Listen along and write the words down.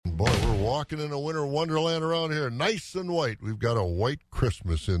walking in a winter wonderland around here. Nice and white. We've got a white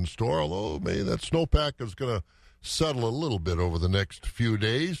Christmas in store, although maybe that snowpack is going to settle a little bit over the next few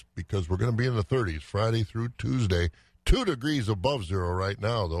days because we're going to be in the 30s Friday through Tuesday. 2 degrees above zero right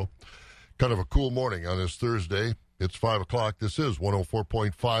now, though. Kind of a cool morning on this Thursday. It's 5 o'clock. This is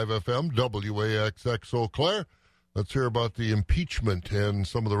 104.5 FM, WAXX Eau Claire. Let's hear about the impeachment and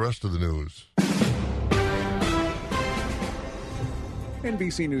some of the rest of the news.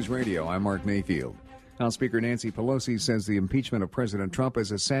 NBC News Radio, I'm Mark Mayfield. House Speaker Nancy Pelosi says the impeachment of President Trump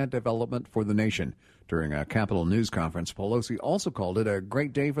is a sad development for the nation. During a Capitol News conference, Pelosi also called it a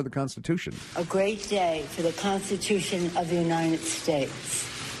great day for the Constitution. A great day for the Constitution of the United States.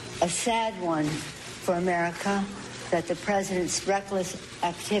 A sad one for America that the president's reckless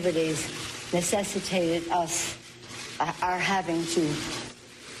activities necessitated us our having to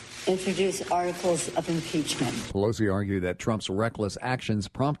introduce articles of impeachment. Pelosi argued that Trump's reckless actions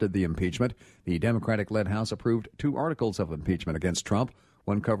prompted the impeachment. The Democratic-led House approved 2 articles of impeachment against Trump.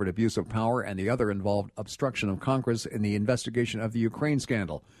 One covered abuse of power, and the other involved obstruction of Congress in the investigation of the Ukraine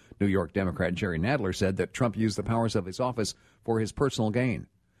scandal. New York Democrat Jerry Nadler said that Trump used the powers of his office for his personal gain.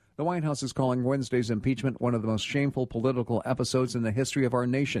 The White House is calling Wednesday's impeachment one of the most shameful political episodes in the history of our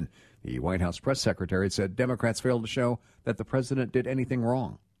nation. The White House press secretary said Democrats failed to show that the president did anything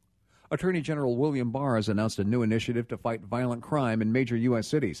wrong. Attorney General William Barr has announced a new initiative to fight violent crime in major U.S.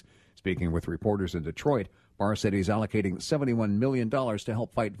 cities. Speaking with reporters in Detroit, Barr said he's allocating $71 million to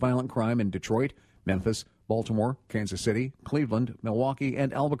help fight violent crime in Detroit, Memphis, Baltimore, Kansas City, Cleveland, Milwaukee,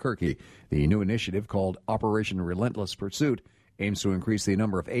 and Albuquerque. The new initiative, called Operation Relentless Pursuit, aims to increase the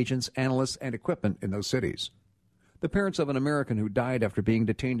number of agents, analysts, and equipment in those cities. The parents of an American who died after being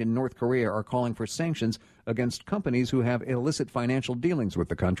detained in North Korea are calling for sanctions against companies who have illicit financial dealings with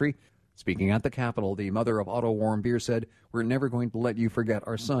the country. Speaking at the Capitol, the mother of Otto Warmbier said, "We're never going to let you forget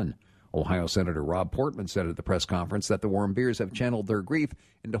our son." Ohio Senator Rob Portman said at the press conference that the Warmbiers have channeled their grief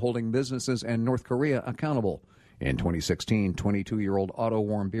into holding businesses and North Korea accountable. In 2016, 22-year-old Otto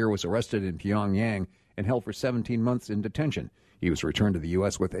Warmbier was arrested in Pyongyang and held for 17 months in detention. He was returned to the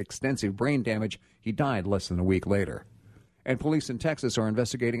U.S. with extensive brain damage. He died less than a week later. And police in Texas are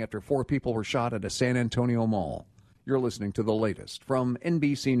investigating after 4 people were shot at a San Antonio mall. You're listening to the latest from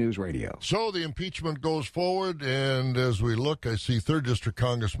NBC News Radio. So the impeachment goes forward, and as we look, I see 3rd District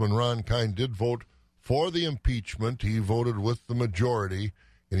Congressman Ron Kind did vote for the impeachment. He voted with the majority,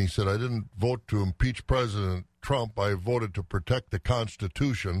 and he said, "I didn't vote to impeach President Trump. I voted to protect the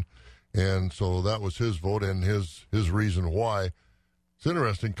Constitution." And so that was his vote and his reason why. It's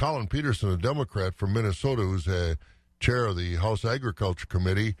interesting. Colin Peterson, a Democrat from Minnesota, who's a chair of the House Agriculture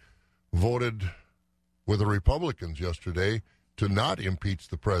Committee, voted with the Republicans yesterday to not impeach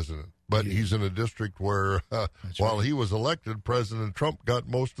the president. But he's in a district where, while he was elected, President Trump got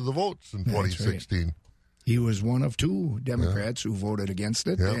most of the votes in 2016. Right. He was one of 2 Democrats who voted against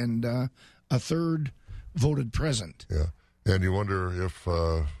it, and a third voted present. Yeah, and you wonder if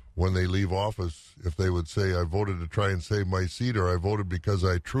when they leave office, if they would say, "I voted to try and save my seat," or "I voted because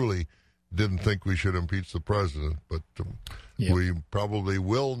I truly didn't think we should impeach the president." But we probably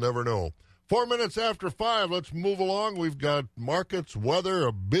will never know. 4 minutes after 5, let's move along. We've got markets, weather,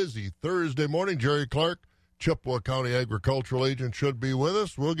 a busy Thursday morning. Jerry Clark, Chippewa County Agricultural Agent, should be with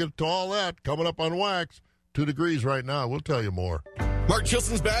us. We'll get to all that coming up on Wax. 2 degrees right now. We'll tell you more. Mark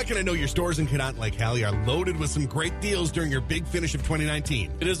Chilson's back, and I know your stores in Cadott and Lake Hallie are loaded with some great deals during your big finish of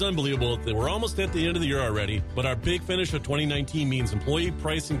 2019. It is unbelievable that we're almost at the end of the year already, but our big finish of 2019 means employee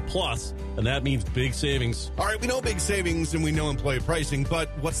pricing plus, and that means big savings. All right, we know big savings and we know employee pricing, but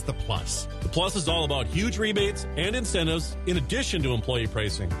what's the plus? The plus is all about huge rebates and incentives in addition to employee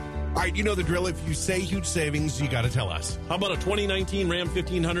pricing. All right, you know the drill. If you say huge savings, you got to tell us. How about a 2019 Ram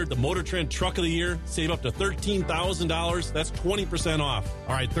 1500, the Motor Trend Truck of the Year? Save up to $13,000. That's 20% off.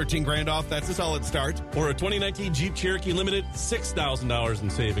 All right, $13,000 off. That's a solid start. Or a 2019 Jeep Cherokee Limited, $6,000 in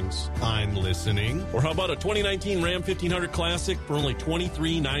savings. I'm listening. Or how about a 2019 Ram 1500 Classic for only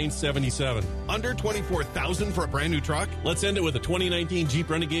 $23,977? Under $24,000 for a brand new truck? Let's end it with a 2019 Jeep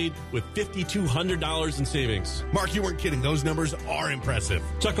Renegade with $5,200 in savings. Mark, you weren't kidding. Those numbers are impressive.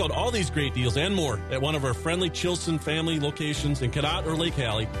 Check out all these great deals and more at one of our friendly Chilson family locations in Cadott or Lake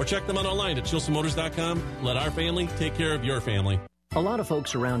Hallie, or check them out online at chilsonmotors.com. Let our family take care of your family. A lot of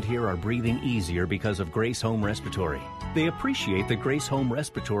folks around here are breathing easier because of Grace Home Respiratory. They appreciate that Grace Home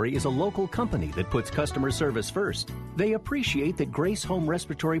Respiratory is a local company that puts customer service first. They appreciate that Grace Home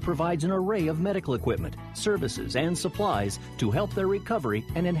Respiratory provides an array of medical equipment, services, and supplies to help their recovery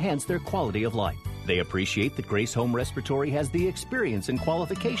and enhance their quality of life. They appreciate that Grace Home Respiratory has the experience and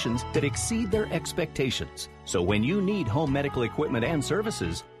qualifications that exceed their expectations. So when you need home medical equipment and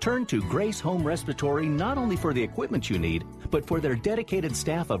services, turn to Grace Home Respiratory not only for the equipment you need, but for their dedicated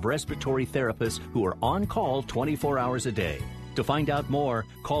staff of respiratory therapists who are on call 24 hours a day. To find out more,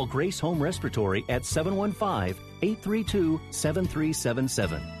 call Grace Home Respiratory at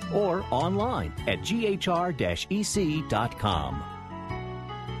 715-832-7377 or online at ghr-ec.com.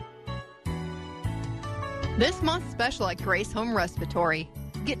 This month's special at Grace Home Respiratory.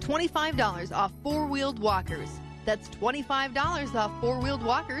 Get $25 off four-wheeled walkers. That's $25 off four-wheeled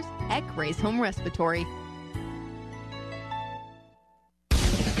walkers at Grace Home Respiratory.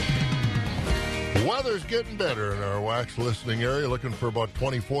 Weather's getting better in our Wax listening area, looking for about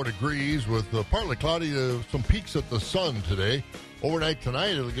 24 degrees with partly cloudy, some peaks at the sun today. Overnight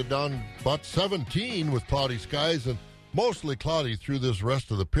tonight, it'll get down about 17 with cloudy skies and mostly cloudy through this rest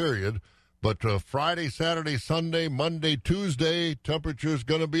of the period. But Friday, Saturday, Sunday, Monday, Tuesday, temperature's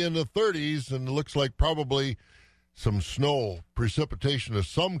going to be in the 30s, and it looks like probably some snow, precipitation of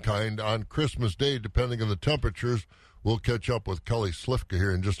some kind on Christmas Day, depending on the temperatures. We'll catch up with Kelly Slifka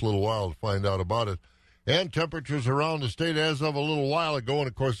here in just a little while to find out about it. And temperatures around the state as of a little while ago, and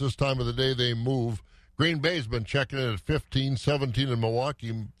of course this time of the day they move. Green Bay's been checking in at 15, 17 in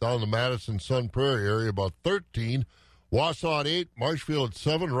Milwaukee, down the Madison Sun Prairie area, about 13. Wausau at 8, Marshfield at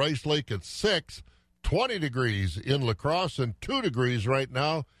 7, Rice Lake at 6, 20 degrees in La Crosse, and 2 degrees right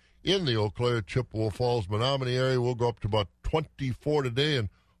now in the Eau Claire, Chippewa Falls, Menominee area. We'll go up to about 24 today and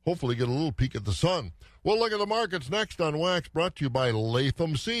hopefully get a little peek at the sun. We'll look at the markets next on Wax, brought to you by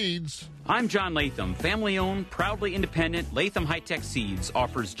Latham Seeds. I'm John Latham. Family-owned, proudly independent, Latham High-Tech Seeds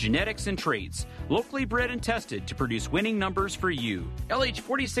offers genetics and traits, locally bred and tested to produce winning numbers for you.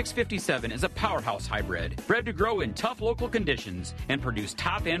 LH4657 is a powerhouse hybrid, bred to grow in tough local conditions and produce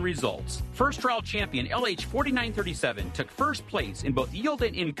top-end results. First trial champion LH4937 took first place in both yield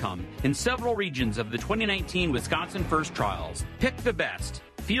and income in several regions of the 2019 Wisconsin First Trials. Pick the best.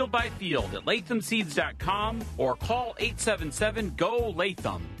 Field by field at lathamseeds.com or call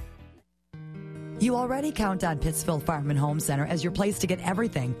 877-GO-LATHAM. You already count on Pittsfield Farm and Home Center as your place to get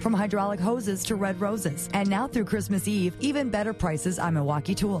everything from hydraulic hoses to red roses. And now through Christmas Eve, even better prices on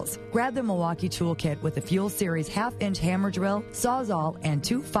Milwaukee tools. Grab the Milwaukee Tool Kit with the Fuel Series half-inch hammer drill, Sawzall, and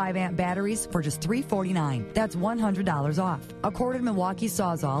 2 5-amp batteries for just $349. That's $100 off. A corded Milwaukee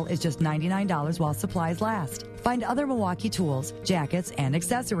Sawzall is just $99 while supplies last. Find other Milwaukee tools, jackets, and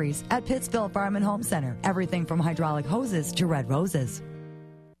accessories at Pittsfield Farm and Home Center. Everything from hydraulic hoses to red roses.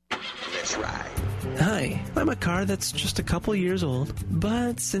 Let's ride. Hi, I'm a car that's just a couple years old,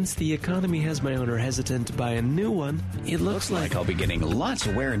 but since the economy has my owner hesitant to buy a new one, it looks like I'll be getting lots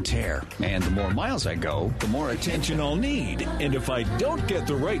of wear and tear. And the more miles I go, the more attention I'll need. And if I don't get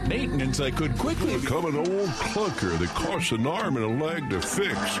the right maintenance, I could quickly become an old clunker that costs an arm and a leg to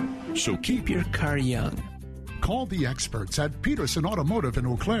fix. So keep your car young. Call the experts at Peterson Automotive in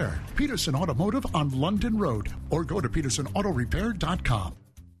Eau Claire. Peterson Automotive on London Road. Or go to petersonautorepair.com.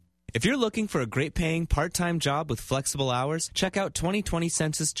 If you're looking for a great-paying part-time job with flexible hours, check out 2020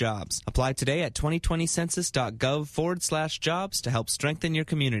 Census Jobs. Apply today at 2020census.gov/jobs to help strengthen your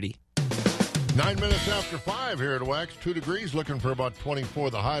community. 9 minutes after 5 here at Wax, 2 degrees, looking for about 24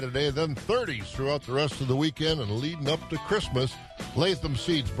 the high today, then 30s throughout the rest of the weekend and leading up to Christmas. Latham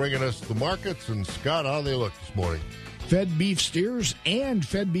Seeds bringing us the markets, and Scott, how they look this morning? Fed beef steers and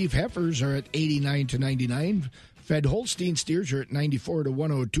fed beef heifers are at 89 to 99. Fed Holstein steers are at 94 to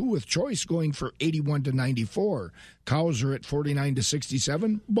 102, with choice going for 81 to 94. Cows are at 49 to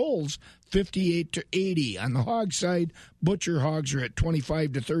 67. Bulls 58 to 80. On the hog side, butcher hogs are at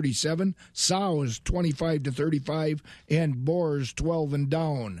 25 to 37. Sows 25 to 35, and boars 12 and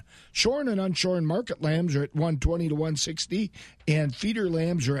down. Shorn and unshorn market lambs are at 120 to 160, and feeder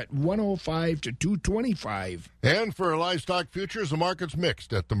lambs are at 105 to 225. And for livestock futures, the market's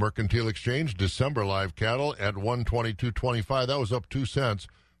mixed at the Mercantile Exchange. December live cattle at 122.25. That was up 2 cents.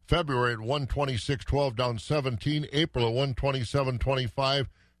 February at 126.12, down 17. April at 127.25,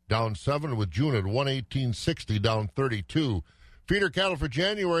 down 7. With June at 118.60, down 32. Feeder cattle for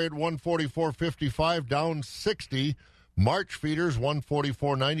January at 144.55, down 60. March feeders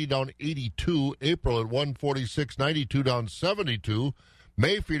 144.90, down 82. April at 146.92, down 72.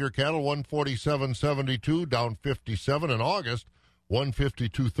 May feeder cattle 147.72, down 57. In August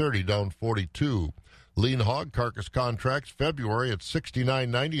 152.30, down 42. Lean hog carcass contracts February at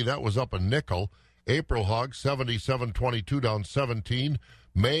 69.90. That was up a nickel. April hog 77.22, down 17.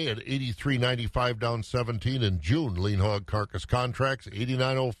 May at 83.95, down 17. In June, lean hog carcass contracts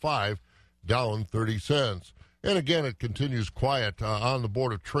 89.05, down 30 cents. And again, it continues quiet on the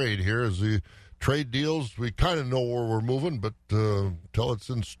Board of Trade here as the trade deals, we kind of know where we're moving, but till it's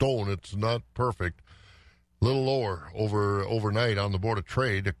in stone, it's not perfect. A little lower overnight on the Board of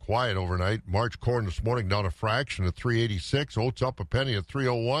Trade, a quiet overnight. March corn this morning down a fraction at 386. Oats up a penny at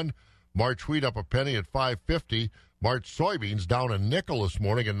 301. March wheat up a penny at 550. March soybeans down a nickel this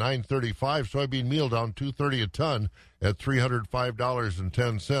morning at 935. Soybean meal down $2.30 a ton at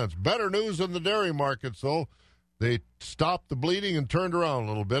 $305.10. Better news in the dairy markets, though. They stopped the bleeding and turned around a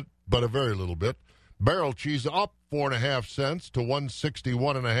little bit, but a very little bit. Barrel cheese up 4.5 cents to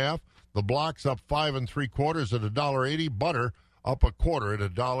 161.5. The blocks up 5 3/4 at $1.80. Butter up a quarter at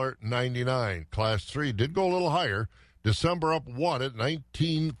 $1.99. Class 3 did go a little higher. December up 1 at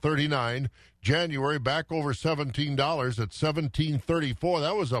 $19.39. January back over $17 at $17.34.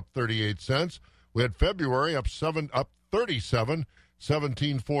 That was up 38 cents. We had February up 37,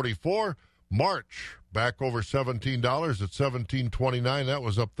 $17.44. March back over $17 at $17.29. That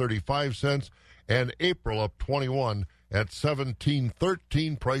was up 35 cents. And April up 21 at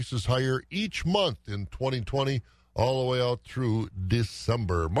 $17.13. Prices higher each month in 2020 all the way out through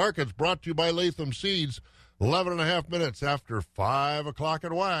December. Markets brought to you by Latham Seeds. 11.5 minutes after 5 o'clock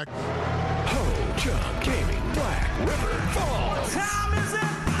at WAC. Ho Chunk Gaming Black River Falls. What time is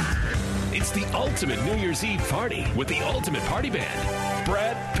it? It's the ultimate New Year's Eve party with the ultimate party band,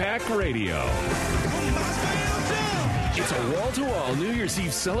 Brat Pack Radio. It's a wall-to-wall New Year's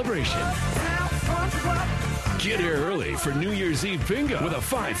Eve celebration. Get here early for New Year's Eve bingo with a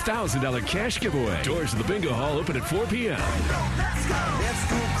 $5,000 cash giveaway. Doors to the bingo hall open at 4 p.m.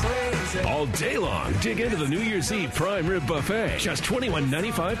 All day long, dig into the New Year's Eve prime rib buffet. Just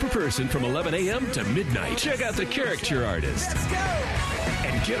 $21.95 per person from 11 a.m. to midnight. Check out the caricature artist.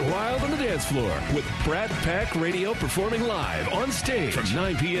 And get wild on the dance floor with Brat Pack Radio performing live on stage from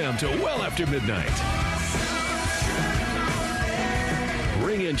 9 p.m. to well after midnight.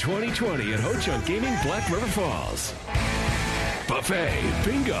 Ring in 2020 at Ho Chunk Gaming Black River Falls. Buffet,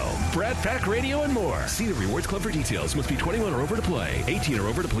 bingo, Brat Pack Radio, and more. See the Rewards Club for details. Must be 21 or over to play. 18 or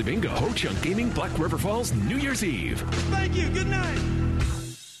over to play bingo. Ho Chunk Gaming Black River Falls, New Year's Eve. Thank you. Good night.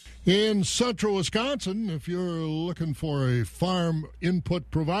 In central Wisconsin, if you're looking for a farm input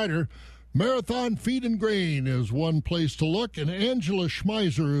provider, Marathon Feed and Grain is one place to look. And Angela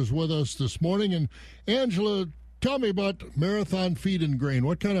Schmeiser is with us this morning. And Angela, tell me about Marathon Feed and Grain.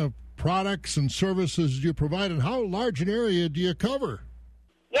 What kind of products and services do you provide, and how large an area do you cover?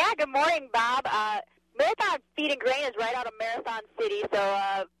 Yeah, good morning, Bob. Marathon Feed and Grain is right out of Marathon City,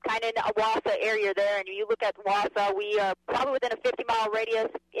 so kind of in the Wausau area there. And you look at Wausau, we are probably within a 50-mile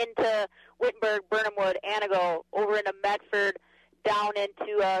radius into Wittenberg, Burnhamwood, Antigo, over into Medford, down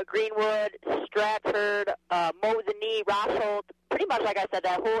into Greenwood, Stratford, Mosinee, Rosholt. Pretty much, like I said,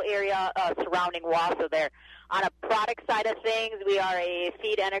 that whole area surrounding Wausau there. On a product side of things, we are a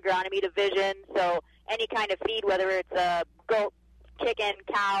feed and agronomy division, so any kind of feed, whether it's goat, chicken,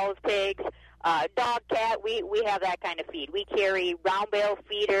 cows, pigs, dog, cat, we have that kind of feed. We carry round bale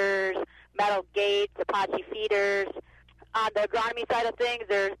feeders, metal gates, Apache feeders. On the agronomy side of things,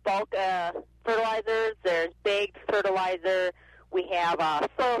 there's bulk fertilizers, there's baked fertilizer. We have a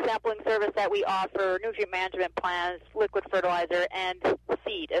soil sampling service that we offer, nutrient management plans, liquid fertilizer, and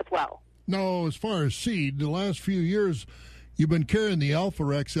seed as well. Now, as far as seed, the last few years, you've been carrying the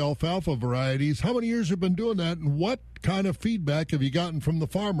Alpha-Rex alfalfa varieties. How many years have you been doing that, and what kind of feedback have you gotten from the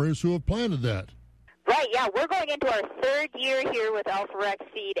farmers who have planted that? Right, yeah, we're going into our third year here with Alpha-Rex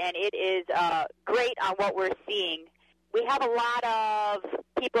seed, and it is great on what we're seeing. We have a lot of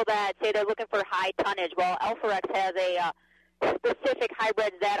people that say they're looking for high tonnage. Well, Alpha-Rex has a specific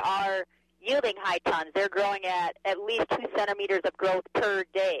hybrids that are yielding high tons. They're growing at least 2 centimeters of growth per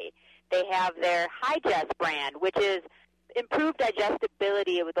day. They have their Higest brand, which is improved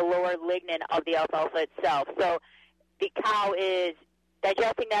digestibility with the lower lignin of the alfalfa itself. So the cow is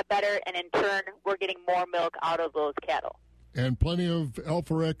digesting that better, and in turn, we're getting more milk out of those cattle. And plenty of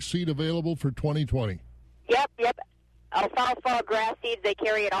Alpha-Rex seed available for 2020. Yep. Alfalfa, grass seeds, they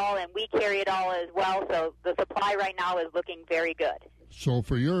carry it all, and we carry it all as well. So the supply right now is looking very good. So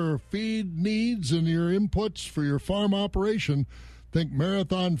for your feed needs and your inputs for your farm operation, think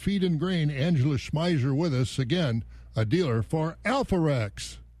Marathon Feed and Grain. Angela Schmeiser with us again, a dealer for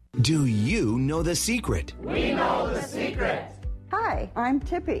Alpha-Rex. Do you know the secret? We know the secret. Hi, I'm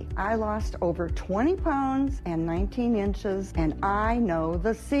Tippy. I lost over 20 pounds and 19 inches, and I know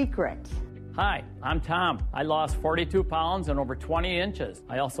the secret. Hi, I'm Tom. I lost 42 pounds and over 20 inches.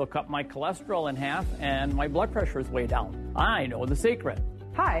 I also cut my cholesterol in half, and my blood pressure is way down. I know the secret.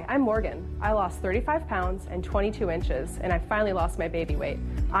 Hi, I'm Morgan. I lost 35 pounds and 22 inches, and I finally lost my baby weight.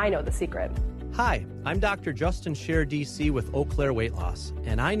 I know the secret. Hi, I'm Dr. Justin Scher, DC with Eau Claire Weight Loss,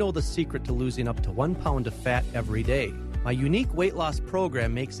 and I know the secret to losing up to 1 pound of fat every day. My unique weight loss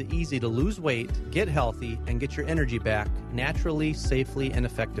program makes it easy to lose weight, get healthy, and get your energy back naturally, safely, and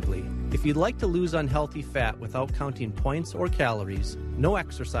effectively. If you'd like to lose unhealthy fat without counting points or calories, no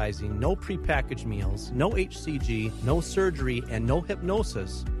exercising, no prepackaged meals, no HCG, no surgery, and no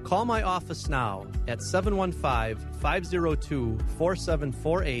hypnosis, call my office now at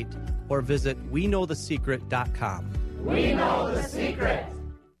 715-502-4748 or visit WeKnowTheSecret.com. We know the secret.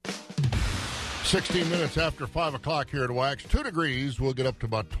 16 minutes after 5 o'clock here at Wax. 2 degrees. We'll get up to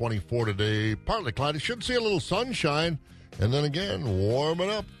about 24 today. Partly cloudy. Should see a little sunshine. And then again, warming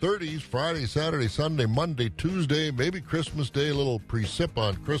up. 30s Friday, Saturday, Sunday, Monday, Tuesday, maybe Christmas Day. A little precip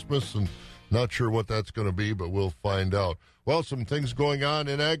on Christmas. And not sure what that's going to be, but we'll find out. Well, some things going on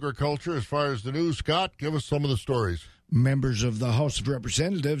in agriculture as far as the news. Scott, give us some of the stories. Members of the House of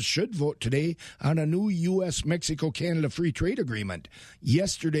Representatives should vote today on a new U.S.-Mexico-Canada Free Trade Agreement.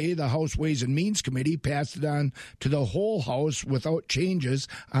 Yesterday, the House Ways and Means Committee passed it on to the whole House without changes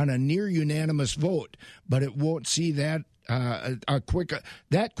on a near-unanimous vote, but it won't see that quick a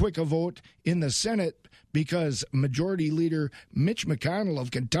vote in the Senate because Majority Leader Mitch McConnell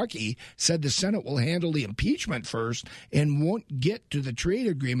of Kentucky said the Senate will handle the impeachment first and won't get to the trade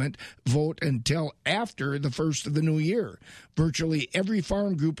agreement vote until after the first of the new year. Virtually every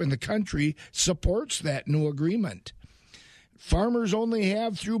farm group in the country supports that new agreement. Farmers only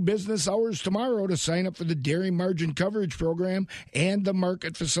have through business hours tomorrow to sign up for the Dairy Margin Coverage Program and the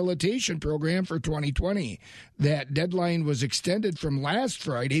Market Facilitation Program for 2020. That deadline was extended from last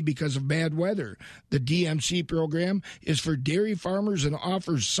Friday because of bad weather. The DMC program is for dairy farmers and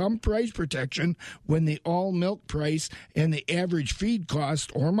offers some price protection when the all-milk price and the average feed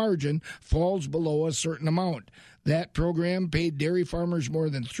cost or margin falls below a certain amount. That program paid dairy farmers more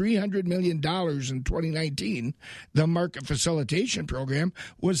than $300 million in 2019. The Market Facilitation Program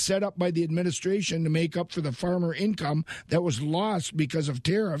was set up by the administration to make up for the farmer income that was lost because of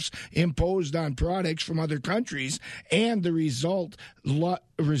tariffs imposed on products from other countries and the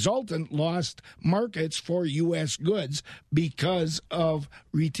resultant lost markets for U.S. goods because of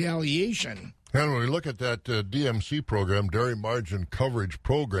retaliation. And when we look at that DMC program, Dairy Margin Coverage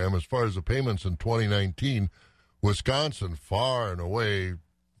Program, as far as the payments in 2019, Wisconsin far and away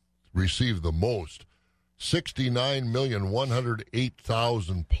received the most,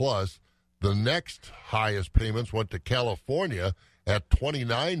 69,108,000 plus. The next highest payments went to California at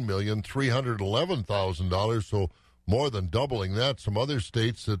 $29,311,000, so more than doubling that. Some other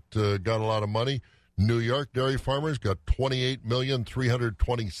states that got a lot of money. New York dairy farmers got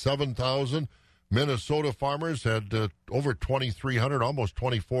 $28,327,000. Minnesota farmers had over 2,300, almost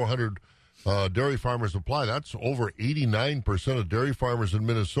 2,400 dairy farmers apply. That's over 89% of dairy farmers in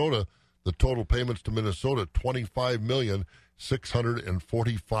Minnesota. The total payments to Minnesota,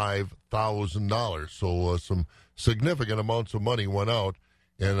 $25,645,000. So some significant amounts of money went out,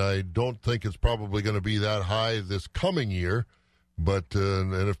 and I don't think it's probably going to be that high this coming year. But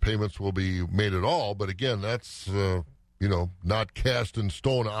and if payments will be made at all, but again, that's not cast in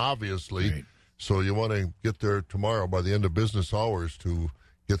stone, obviously. Right. So you want to get there tomorrow by the end of business hours to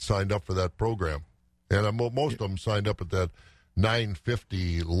get signed up for that program. And most of them signed up at that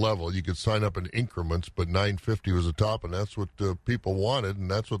 $9.50 level. You could sign up in increments, but $9.50 was the top, and that's what people wanted, and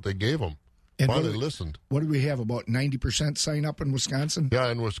that's what they gave them. And finally listened. What did we have, about 90% sign up in Wisconsin? Yeah,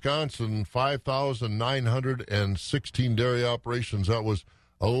 in Wisconsin, 5,916 dairy operations. That was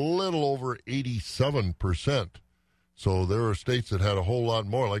a little over 87%. So there are states that had a whole lot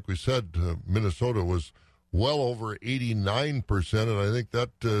more. Like we said, Minnesota was well over 89%, and I think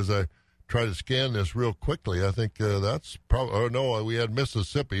that, as I try to scan this real quickly, I think that's probably, oh no, we had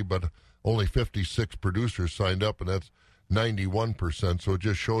Mississippi, but only 56 producers signed up, and that's 91%, so it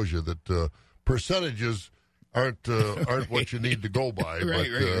just shows you that percentages aren't what you need to go by,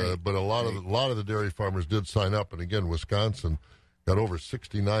 right. But a lot of the dairy farmers did sign up, and again, Wisconsin got over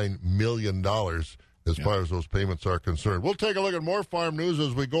 $69 million as far as those payments are concerned. We'll take a look at more farm news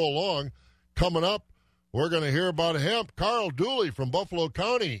as we go along. Coming up, we're going to hear about hemp. Carl Dooley from Buffalo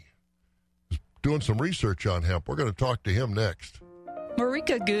County is doing some research on hemp. We're going to talk to him next.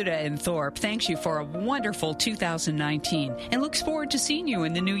 Marika Gouda in Thorpe thanks you for a wonderful 2019 and looks forward to seeing you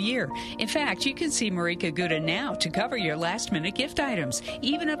in the new year. In fact, you can see Marika Gouda now to cover your last-minute gift items,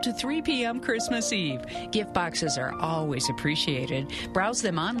 even up to 3 p.m. Christmas Eve. Gift boxes are always appreciated. Browse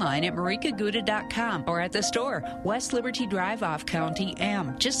them online at marikagouda.com or at the store, West Liberty Drive off County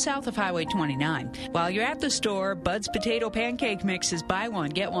M, just south of Highway 29. While you're at the store, Bud's Potato Pancake Mix is buy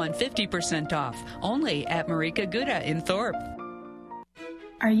one, get one 50% off, only at Marika Gouda in Thorpe.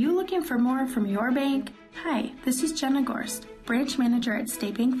 Are you looking for more from your bank? Hi, this is Jenna Gorst, branch manager at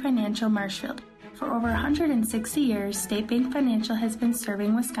State Bank Financial Marshfield. For over 160 years, State Bank Financial has been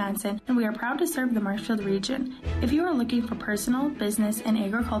serving Wisconsin, and we are proud to serve the Marshfield region. If you are looking for personal, business, and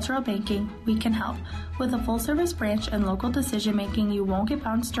agricultural banking, we can help. With a full-service branch and local decision-making, you won't get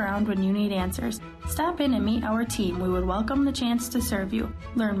bounced around when you need answers. Stop in and meet our team. We would welcome the chance to serve you.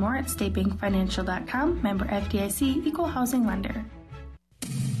 Learn more at statebankfinancial.com, member FDIC, equal housing lender.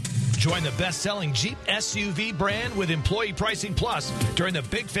 Join the best-selling Jeep SUV brand with Employee Pricing Plus during the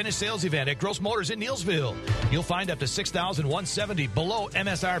Big Finish sales event at Gross Motors in Neillsville. You'll find up to $6,170 below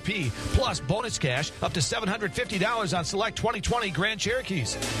MSRP, plus bonus cash up to $750 on select 2020 Grand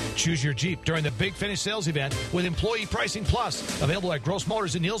Cherokees. Choose your Jeep during the Big Finish sales event with Employee Pricing Plus. Available at Gross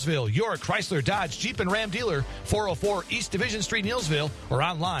Motors in Neillsville, your Chrysler, Dodge, Jeep, and Ram dealer, 404 East Division Street, Neillsville, or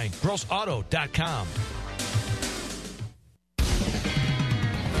online, grossauto.com.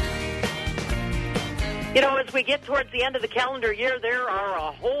 You know, as we get towards the end of the calendar year, there are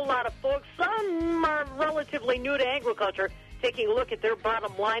a whole lot of folks, some are relatively new to agriculture, taking a look at their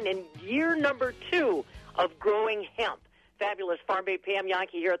bottom line in year number 2 of growing hemp. Fabulous farm babe Pam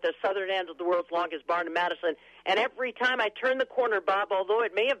Yankee here at the southern end of the world's longest barn in Madison. And every time I turn the corner, Bob, although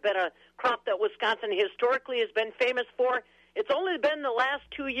it may have been a crop that Wisconsin historically has been famous for, it's only been the last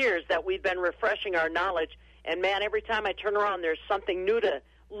 2 years that we've been refreshing our knowledge. And, man, every time I turn around, there's something new to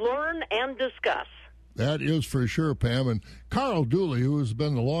learn and discuss. That is for sure, Pam. And Carl Dooley, who has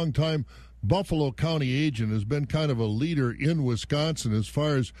been a long-time Buffalo County agent, has been kind of a leader in Wisconsin as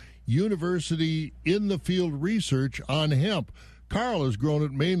far as university in-the-field research on hemp. Carl has grown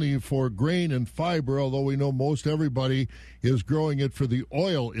it mainly for grain and fiber, although we know most everybody is growing it for the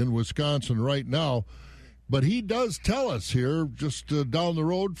oil in Wisconsin right now. But he does tell us here, just down the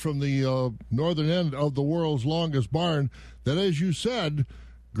road from the northern end of the world's longest barn, that, as you said,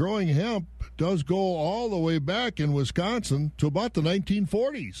 growing hemp does go all the way back in Wisconsin to about the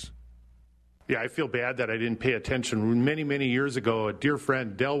 1940s. Yeah, I feel bad that I didn't pay attention. Many, many years ago, a dear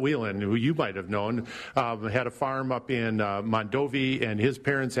friend, Del Whelan, who you might have known, had a farm up in Mondovi, and his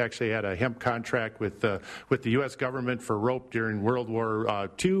parents actually had a hemp contract with the U.S. government for rope during World War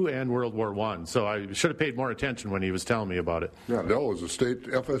II and World War I. So I should have paid more attention when he was telling me about it. Yeah, Del was a state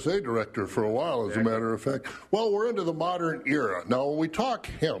FSA director for a while, as a matter of fact. Well, we're into the modern era. Now, when we talk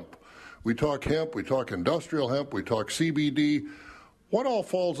hemp, we talk industrial hemp, we talk CBD. What all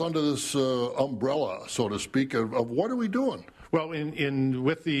falls under this umbrella, so to speak, of what are we doing? Well,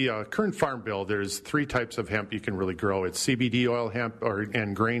 with the current farm bill, there's 3 types of hemp you can really grow. It's CBD oil hemp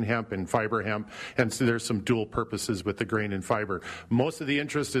and grain hemp and fiber hemp, and so there's some dual purposes with the grain and fiber. Most of the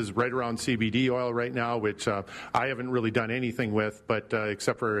interest is right around CBD oil right now, which I haven't really done anything with, but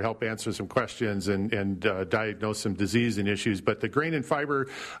except for help answer some questions and diagnose some disease and issues. But the grain and fiber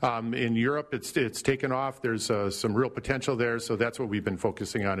in Europe, it's taken off. There's some real potential there, so that's what we've been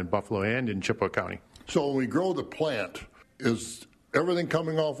focusing on in Buffalo and in Chippewa County. So when we grow the plant, is everything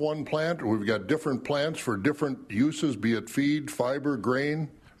coming off one plant, or we've got different plants for different uses, be it feed, fiber, grain?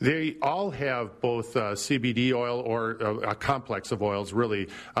 They all have both CBD oil or a complex of oils, really.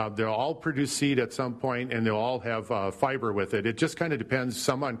 They'll all produce seed at some point, and they'll all have fiber with it. It just kind of depends,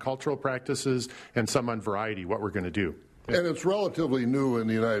 some on cultural practices and some on variety, what we're going to do. And it's relatively new in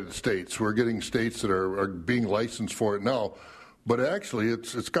the United States. We're getting states that are being licensed for it now. But actually,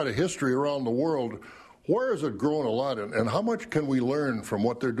 it's got a history around the world. Where is it growing a lot, and how much can we learn from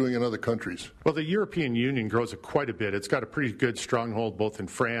what they're doing in other countries? Well, the European Union grows it quite a bit. It's got a pretty good stronghold both in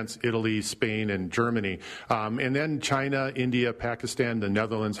France, Italy, Spain, and Germany. And then China, India, Pakistan, the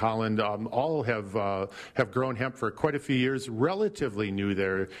Netherlands, Holland, all have grown hemp for quite a few years. Relatively new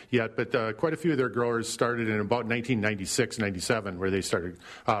there yet, but quite a few of their growers started in about 1996, 97, where they started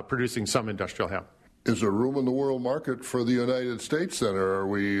producing some industrial hemp. Is there room in the world market for the United States, then? Or are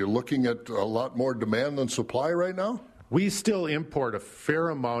we looking at a lot more demand than supply right now? We still import a fair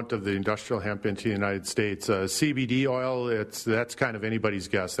amount of the industrial hemp into the United States. CBD oil, that's kind of anybody's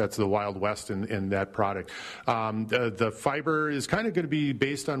guess. That's the Wild West in that product. The fiber is kind of going to be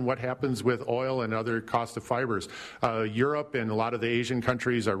based on what happens with oil and other cost of fibers. Europe and a lot of the Asian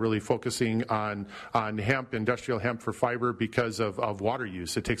countries are really focusing on hemp, industrial hemp for fiber because of water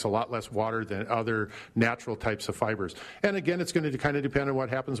use. It takes a lot less water than other natural types of fibers. And again, it's going to kind of depend on what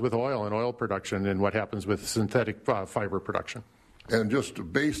happens with oil and oil production and what happens with synthetic fiber production. And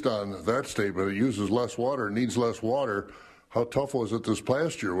just based on that statement, it uses less water, needs less water. How tough was it this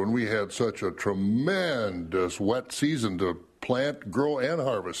past year when we had such a tremendous wet season to plant, grow, and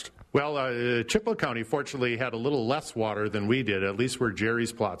harvest? Well, Chippewa County, fortunately, had a little less water than we did, at least where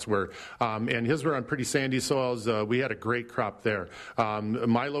Jerry's plots were. And his were on pretty sandy soils. We had a great crop there.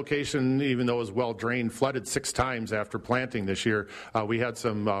 My location, even though it was well drained, flooded 6 times after planting this year. We had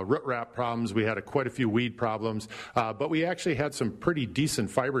some root rot problems. We had quite a few weed problems. But we actually had some pretty decent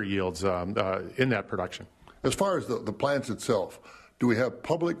fiber yields in that production. As far as the plants itself, do we have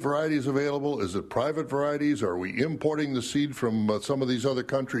public varieties available? Is it private varieties? Are we importing the seed from some of these other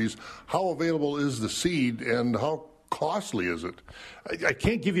countries? How available is the seed, and how costly is it? I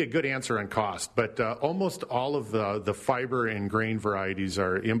can't give you a good answer on cost, but almost all of the fiber and grain varieties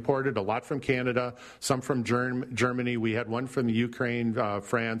are imported, a lot from Canada, some from Germany. We had one from Ukraine,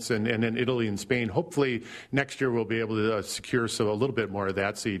 France, and then Italy and Spain. Hopefully next year we'll be able to secure a little bit more of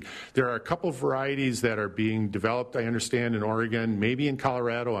that seed. There are a couple varieties that are being developed, I understand, in Oregon, maybe in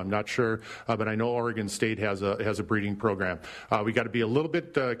Colorado, I'm not sure, but I know Oregon State has a breeding program. We got to be a little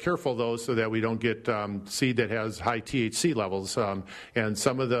bit careful, though, so that we don't get seed that has high THC levels. And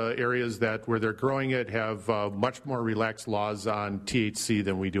some of the areas where they're growing it have much more relaxed laws on THC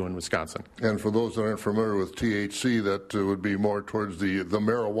than we do in Wisconsin. And for those that aren't familiar with THC, that would be more towards the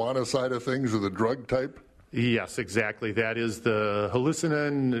marijuana side of things, or the drug type? Yes, exactly. That is the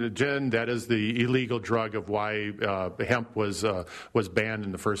hallucinogen. That is the illegal drug of why hemp was banned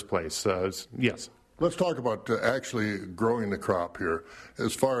in the first place. Yes. Let's talk about actually growing the crop here.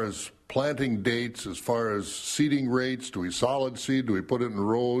 As far as planting dates, as far as seeding rates, do we solid seed? Do we put it in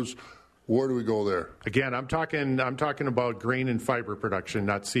rows? Where do we go there? Again, I'm talking about grain and fiber production,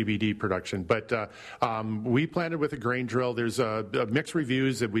 not CBD production. But we planted with a grain drill. There's mixed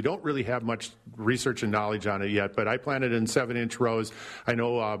reviews that we don't really have much research and knowledge on it yet. But I planted in 7-inch rows. I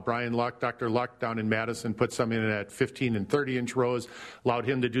know Brian Luck, Dr. Luck down in Madison, put some in at 15 and 30-inch rows. Allowed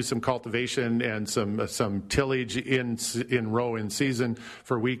him to do some cultivation and some tillage in row in season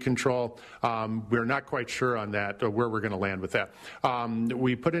for weed control. We're not quite sure on that, where we're going to land with that.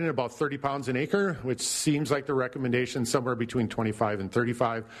 We put in about 30 pounds an acre, which seems like the recommendation, somewhere between 25 and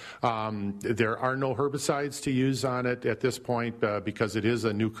 35. There are no herbicides to use on it at this point because it is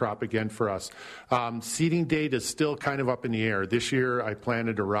a new crop again for us. Seeding date is still kind of up in the air. This year I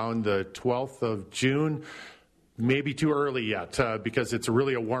planted around the 12th of June. Maybe too early yet because it's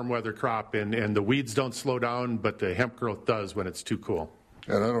really a warm weather crop, and the weeds don't slow down, but the hemp growth does when it's too cool.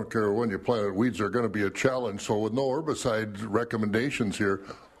 And I don't care when you plant it, weeds are going to be a challenge. So with no herbicide recommendations here,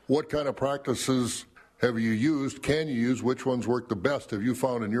 what kind of practices have you used? Can you use? Which ones work the best have you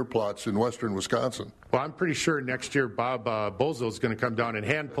found in your plots in western Wisconsin? Well, I'm pretty sure next year Bob Bozo is going to come down and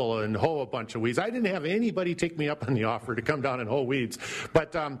hand pull and hoe a bunch of weeds. I didn't have anybody take me up on the offer to come down and hoe weeds.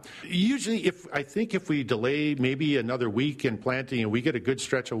 But usually if we delay maybe another week in planting and we get a good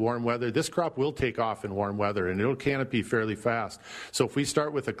stretch of warm weather, this crop will take off in warm weather and it'll canopy fairly fast. So if we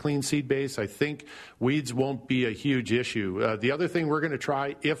start with a clean seed base, I think weeds won't be a huge issue. The other thing we're going to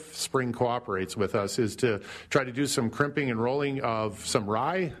try, if spring cooperates with us, is to try to do some crimping and rolling of some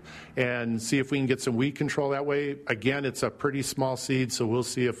rye and see if we can get some weed control that way. Again, it's a pretty small seed, so we'll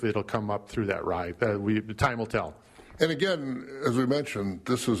see if it'll come up through that rye. Time will tell. And again, as we mentioned,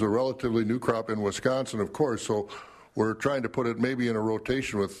 this is a relatively new crop in Wisconsin, of course, so we're trying to put it maybe in a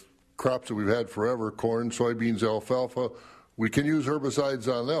rotation with crops that we've had forever, corn, soybeans, alfalfa. We can use herbicides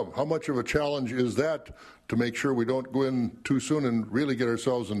on them. How much of a challenge is that to make sure we don't go in too soon and really get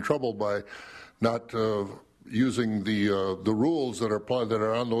ourselves in trouble by not using the rules that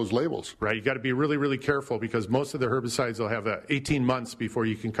are on those labels? Right, you got to be really, really careful because most of the herbicides will have 18 months before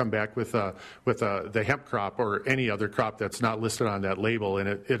you can come back with the hemp crop or any other crop that's not listed on that label,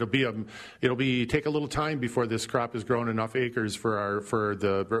 and it'll take a little time before this crop has grown enough acres for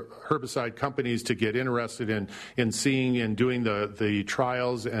the herbicide companies to get interested in seeing and doing the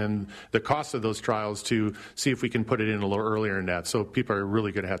trials and the cost of those trials to see if we can put it in a little earlier than that. So people are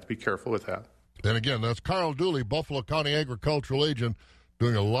really going to have to be careful with that. And again, that's Carl Dooley, Buffalo County Agricultural Agent,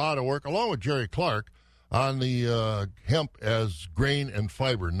 doing a lot of work, along with Jerry Clark, on the hemp as grain and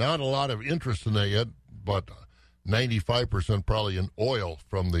fiber. Not a lot of interest in that yet, but 95% probably in oil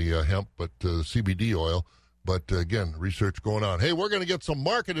from the hemp, but CBD oil. But again, research going on. Hey, we're going to get some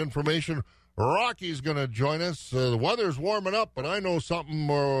market information. Rocky's going to join us. The weather's warming up, but I know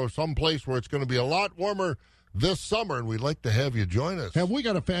some place where it's going to be a lot warmer this summer, and we'd like to have you join us. Have we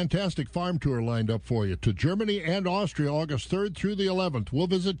got a fantastic farm tour lined up for you to Germany and Austria, August 3rd through the 11th. We'll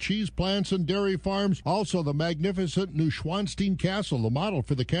visit cheese plants and dairy farms, also the magnificent Neuschwanstein Castle, the model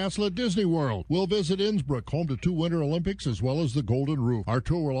for the castle at Disney World. We'll visit Innsbruck, home to 2 Winter Olympics, as well as the Golden Roof. Our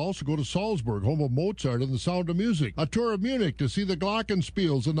tour will also go to Salzburg, home of Mozart and the Sound of Music. A tour of Munich to see the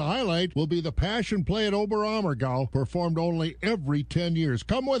Glockenspiels, and the highlight will be the Passion Play at Oberammergau, performed only every 10 years.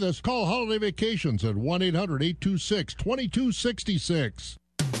 Come with us. Call Holiday Vacations at 1-800-826-2266.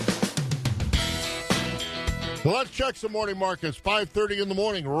 Well, let's check some morning markets. 5:30 in the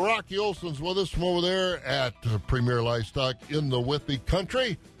morning. Rocky Olson's with us from over there at Premier Livestock in the Whitby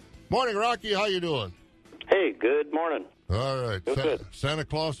country. Morning, Rocky. How you doing? Hey, good morning. All right. Good. Santa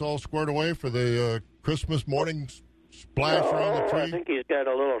Claus all squared away for the Christmas morning splash around the tree? I think he's got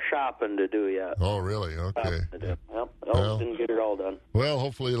a little shopping to do yet. Oh, really? Okay. Well, didn't get it all done. Well,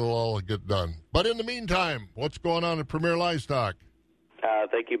 hopefully it'll all get done. But in the meantime, what's going on at Premier Livestock?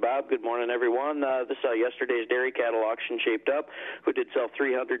 Thank you, Bob. Good morning, everyone. This yesterday's dairy cattle auction shaped up. We did sell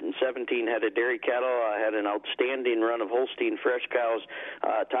 317 head of dairy cattle. Had an outstanding run of Holstein fresh cows.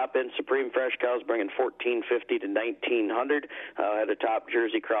 Top-end Supreme fresh cows bringing $1,450 to $1,900. Had a top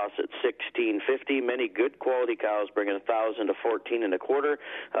Jersey cross at $1,650. Many good quality cows bringing $1,000 to $1,425.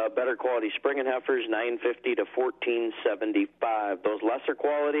 Better quality spring and heifers $950 to $1,475. Those lesser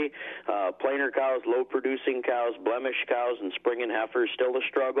quality plainer cows, low-producing cows, blemish cows, and spring and heifers still a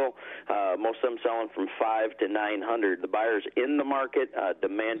struggle. Most of them selling from $500 to $900. The buyers in the market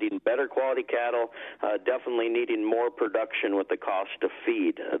demanding better quality cattle, definitely needing more production with the cost of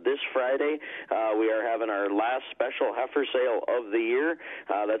feed. This Friday, we are having our last special heifer sale of the year.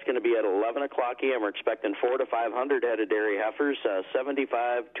 That's going to be at 11 o'clock a.m. We're expecting 400 to 500 head of dairy heifers,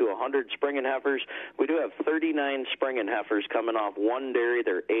 75 to 100 spring and heifers. We do have 39 spring and heifers coming off one dairy.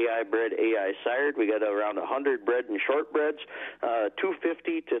 They're AI bred, AI sired. We got around 100 bred and shortbreds.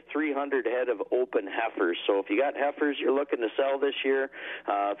 250 to 300 head of open heifers. So if you got heifers you're looking to sell this year,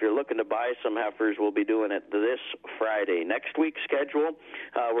 if you're looking to buy some heifers, we'll be doing it this Friday. Next week's schedule,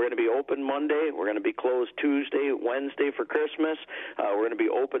 we're going to be open Monday. We're going to be closed Tuesday, Wednesday for Christmas. We're going to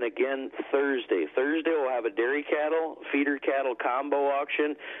be open again Thursday. Thursday we'll have a dairy cattle, feeder cattle combo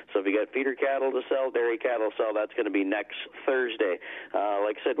auction. So if you got feeder cattle to sell, dairy cattle to sell, that's going to be next Thursday.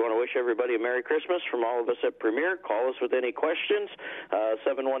 Like I said, want to wish everybody a Merry Christmas from all of us at Premier. Call us with any questions.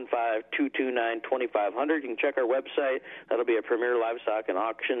 715-229-2500. You can check our website. That'll be at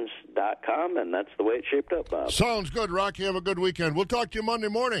PremierLivestockAndAuctions.com, and that's the way it shaped up, Bob. Sounds good, Rocky. Have a good weekend. We'll talk to you Monday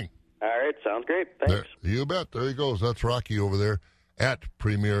morning. All right, sounds great. Thanks. You bet. There he goes. That's Rocky over there at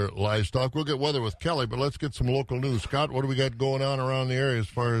Premier Livestock. We'll get weather with Kelly, but let's get some local news. Scott, what do we got going on around the area as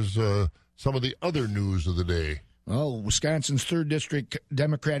far as some of the other news of the day? Well, Wisconsin's 3rd District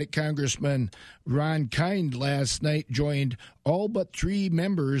Democratic Congressman Ron Kind last night joined all but 3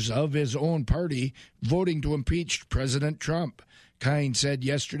 members of his own party voting to impeach President Trump. Kind said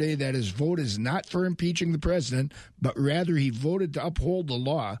yesterday that his vote is not for impeaching the president, but rather he voted to uphold the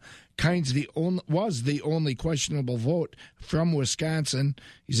law. Kind was the only questionable vote from Wisconsin.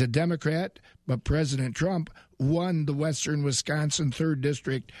 He's a Democrat, but President Trump won the Western Wisconsin 3rd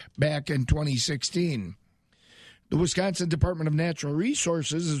District back in 2016. The Wisconsin Department of Natural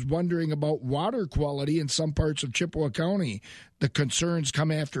Resources is wondering about water quality in some parts of Chippewa County. The concerns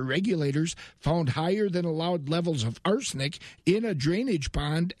come after regulators found higher than allowed levels of arsenic in a drainage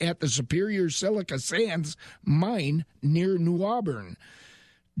pond at the Superior Silica Sands mine near New Auburn.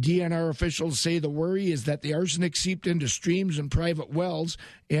 DNR officials say the worry is that the arsenic seeped into streams and private wells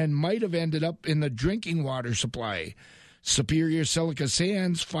and might have ended up in the drinking water supply. Superior Silica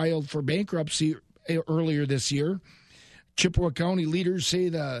Sands filed for bankruptcy earlier this year. Chippewa County leaders say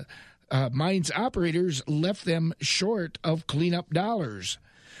the mine's operators left them short of cleanup dollars.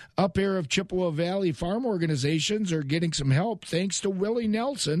 A pair of Chippewa Valley farm organizations are getting some help thanks to Willie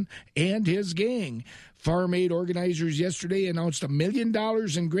Nelson and his gang. Farm aid organizers yesterday announced $1 million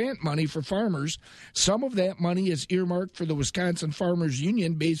in grant money for farmers. Some of that money is earmarked for the Wisconsin Farmers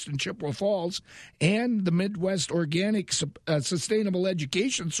Union based in Chippewa Falls and the Midwest Organic Sustainable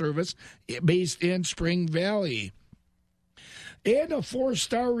Education Service based in Spring Valley. And a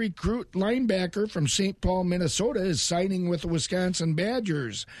 4-star recruit linebacker from St. Paul, Minnesota, is signing with the Wisconsin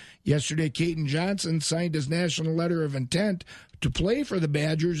Badgers. Yesterday, Caden Johnson signed his national letter of intent to play for the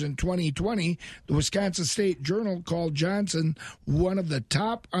Badgers in 2020. The Wisconsin State Journal called Johnson one of the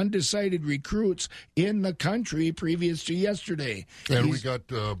top undecided recruits in the country previous to yesterday. And we got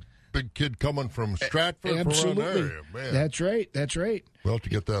big kid coming from Stratford. Absolutely. From around area, man. That's right. Well, to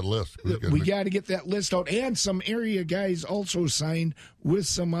get that list. We got to get that list out. And some area guys also signed with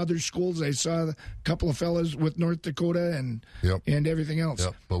some other schools. I saw a couple of fellas with North Dakota and everything else.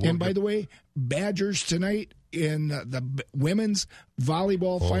 Yep, and by the way, Badgers tonight in the women's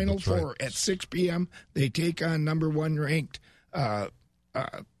volleyball Final Four at 6 p.m. They take on number 1 ranked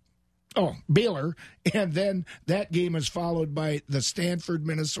Baylor, and then that game is followed by the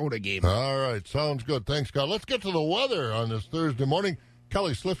Stanford-Minnesota game. All right, sounds good. Thanks, Scott. Let's get to the weather on this Thursday morning.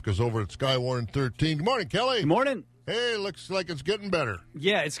 Kelly Slifka's over at Skywarn 13. Good morning, Kelly. Good morning. Hey, looks like it's getting better.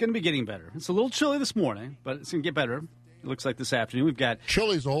 Yeah, it's going to be getting better. It's a little chilly this morning, but it's going to get better. It looks like this afternoon we've got...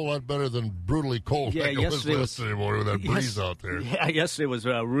 Chilly's a whole lot better than brutally cold. Yeah, yesterday was morning with that breeze out there. Yeah, yesterday was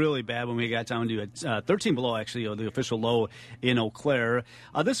really bad when we got down to 13 below, actually, the official low in Eau Claire.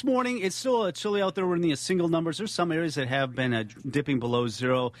 This morning, it's still chilly out there. We're in the single numbers. There's some areas that have been dipping below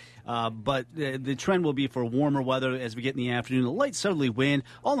zero, but the trend will be for warmer weather as we get in the afternoon. A light southerly wind.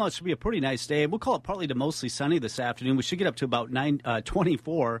 All in all, it should be a pretty nice day. We'll call it partly to mostly sunny this afternoon. We should get up to about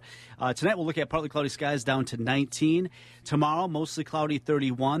 24. Tonight, we'll look at partly cloudy skies down to 19. Tomorrow, mostly cloudy,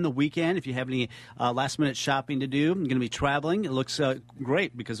 31. The weekend, if you have any last-minute shopping to do, you're going to be traveling. It looks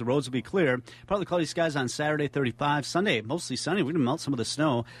great because the roads will be clear. Partly cloudy skies on Saturday, 35. Sunday, mostly sunny. We're going to melt some of the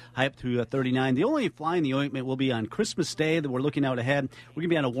snow, high up to 39. The only fly in the ointment will be on Christmas Day that we're looking out ahead. We're going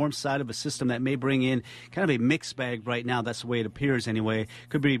to be on a warm side of a system that may bring in kind of a mixed bag right now. That's the way it appears anyway.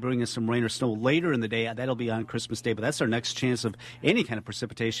 Could be bringing some rain or snow later in the day. That'll be on Christmas Day, but that's our next chance of any kind of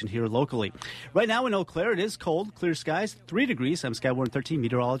precipitation here locally. Right now in Eau Claire, it is cold, clear skies, 3 degrees. I'm Skywarn 13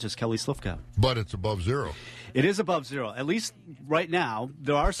 meteorologist Kelly Slifka. But it's above zero. It is above zero, at least right now.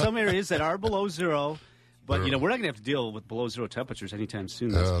 There are some areas that are below zero. But, we're not going to have to deal with below zero temperatures anytime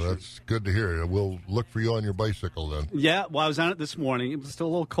soon. That's good to hear. We'll look for you on your bicycle then. Yeah, well, I was on it this morning. It was still a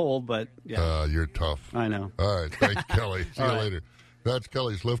little cold, but yeah. You're tough. I know. All right. Thanks, Kelly. See you later. That's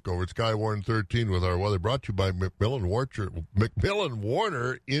Kelly Slifka over at Skywarn 13 with our weather, brought to you by McMillan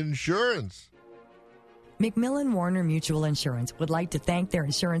Warner Insurance. McMillan Warner Mutual Insurance would like to thank their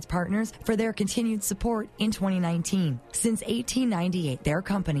insurance partners for their continued support in 2019. Since 1898, their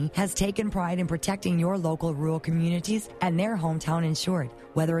company has taken pride in protecting your local rural communities and their hometown insured.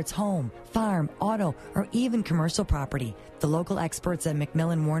 Whether it's home, farm, auto, or even commercial property, the local experts at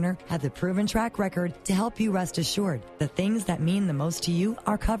McMillan Warner have the proven track record to help you rest assured the things that mean the most to you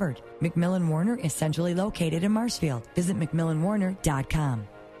are covered. McMillan Warner is centrally located in Marshfield. Visit McMillanWarner.com.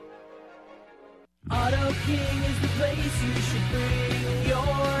 Auto King is the place you should bring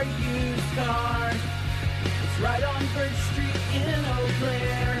your used car. It's right on Birch Street in Eau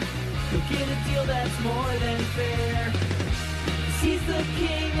Claire. You'll get a deal that's more than fair. 'Cause he's the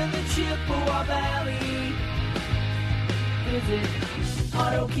king of the Chippewa Valley. Visit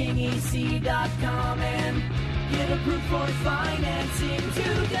AutoKingEC.com and get approved for financing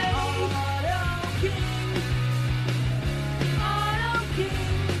today. Auto King. Auto King.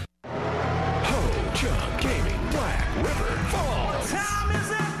 Ho-Chunk Gaming, Black River Falls. What time is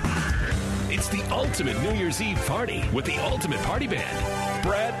it? It's the ultimate New Year's Eve party with the ultimate party band,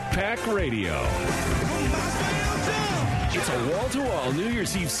 Brad Pack Radio. It's a wall-to-wall New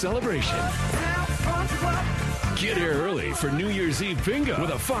Year's Eve celebration. Get here early for New Year's Eve bingo with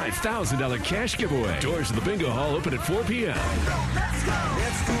a $5,000 cash giveaway. Doors to the bingo hall open at 4 p.m.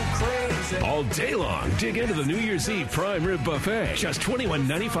 All day long, dig into the New Year's Eve Prime Rib Buffet. Just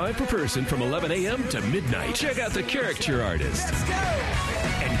 $21.95 per person from 11 a.m. to midnight. Check out the caricature artist.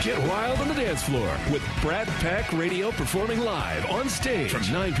 And get wild on the dance floor with Brad Pack Radio performing live on stage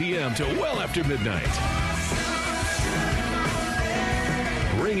from 9 p.m. to well after midnight.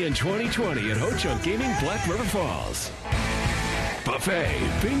 Ring in 2020 at Ho-Chunk Gaming, Black River Falls. Buffet,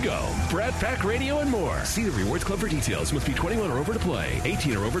 bingo, Brad Pack Radio, and more. See the Rewards Club for details. Must be 21 or over to play.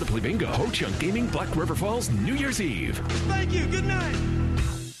 18 or over to play bingo. Ho-Chunk Gaming, Black River Falls, New Year's Eve. Thank you. Good night.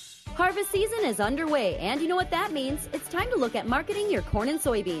 Harvest season is underway, and you know what that means. It's time to look at marketing your corn and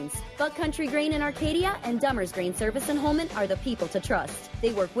soybeans. Buck Country Grain in Arcadia and Dummer's Grain Service in Holmen are the people to trust.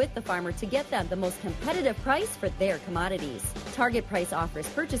 They work with the farmer to get them the most competitive price for their commodities. Target Price offers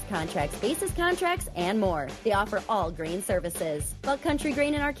purchase contracts, basis contracts, and more. They offer all grain services. Buck Country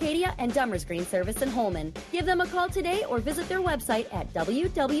Grain in Arcadia and Dummer's Grain Service in Holmen. Give them a call today or visit their website at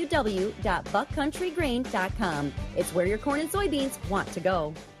www.buckcountrygrain.com. It's where your corn and soybeans want to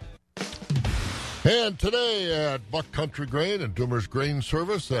go. And today at Buck Country Grain and Dummer's Grain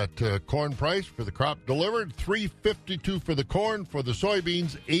Service, that corn price for the crop delivered, $3.52 for the corn, for the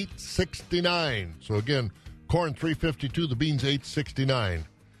soybeans, $8.69. So again, corn $3.52, the beans $8.69.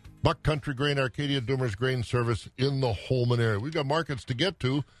 Buck Country Grain, Arcadia, Dummer's Grain Service in the Holmen area. We've got markets to get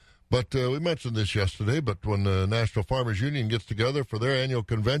to, But we mentioned this yesterday, but when the National Farmers Union gets together for their annual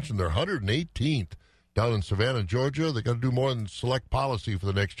convention, their 118th down in Savannah, Georgia, they're going to do more than select policy for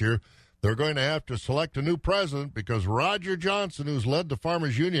the next year. They're going to have to select a new president because Roger Johnson, who's led the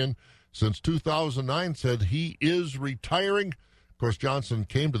Farmers Union since 2009, said he is retiring. Of course, Johnson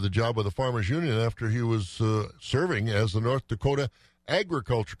came to the job with the Farmers Union after he was serving as the North Dakota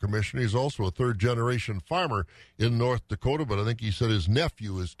Agriculture Commissioner. He's also a third-generation farmer in North Dakota, but I think he said his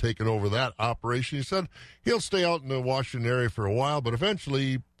nephew has taken over that operation. He said he'll stay out in the Washington area for a while, but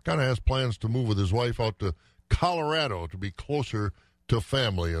eventually kind of has plans to move with his wife out to Colorado to be closer to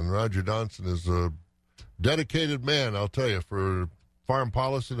family. And Roger Johnson is a dedicated man, I'll tell you, for farm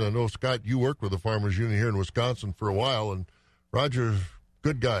policy. And I know, Scott, you worked with the Farmers Union here in Wisconsin for a while, and Roger's a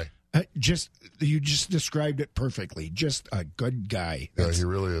good guy. You just described it perfectly. Just a good guy. Yeah, he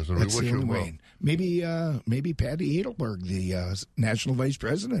really is, and we wish him well. Maybe Patty Edelberg, the national vice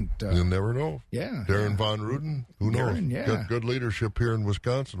president. You never know. Yeah. Darren Von Ruden. Who knows? Yeah. Good leadership here in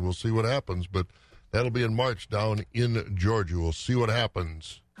Wisconsin. We'll see what happens, but that'll be in March down in Georgia. We'll see what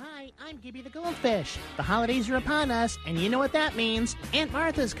happens. Hi, I'm Gibby the Goldfish. The holidays are upon us, and you know what that means. Aunt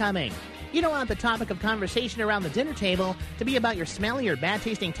Martha's coming. You don't want the topic of conversation around the dinner table to be about your smelly or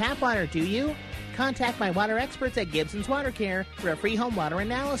bad-tasting tap water, do you? Contact my water experts at Gibson's Water Care for a free home water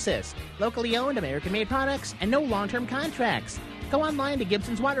analysis. Locally owned, American-made products, and no long-term contracts. Go online to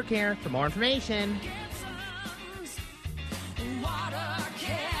Gibson's Water Care for more information.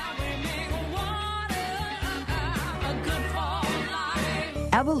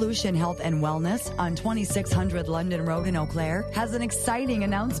 Evolution Health and Wellness on 2600 London Road in Eau Claire has an exciting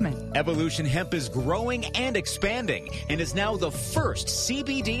announcement. Evolution Hemp is growing and expanding and is now the first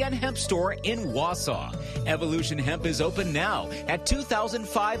CBD and hemp store in Wausau. Evolution Hemp is open now at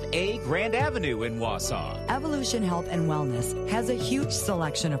 2005A Grand Avenue in Wausau. Evolution Health and Wellness has a huge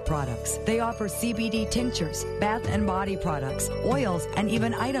selection of products. They offer CBD tinctures, bath and body products, oils, and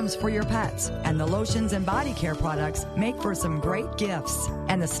even items for your pets. And the lotions and body care products make for some great gifts.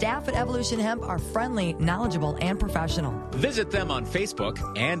 And the staff at Evolution Hemp are friendly, knowledgeable, and professional. Visit them on Facebook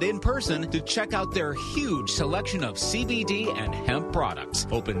and in person to check out their huge selection of CBD and hemp products.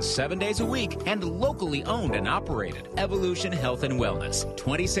 Open 7 days a week and locally owned and operated. Evolution Health and Wellness,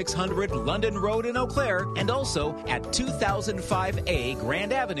 2600 London Road in Eau Claire, and also at 2005A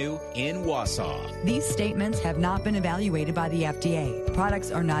Grand Avenue in Wausau. These statements have not been evaluated by the FDA. Products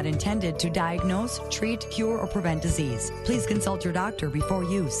are not intended to diagnose, treat, cure, or prevent disease. Please consult your doctor before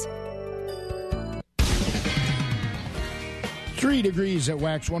use. 3 degrees at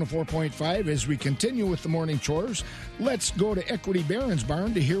Wax 104.5 as we continue with the morning chores. Let's go to Equity Barron's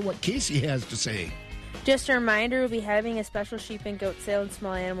Barn to hear what Casey has to say. Just a reminder, we'll be having a special sheep and goat sale and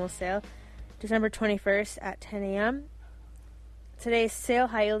small animal sale December 21st at 10 a.m. Today's sale,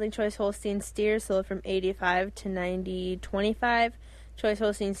 high-yielding choice Holstein steers sold from 85 to 90.25. Choice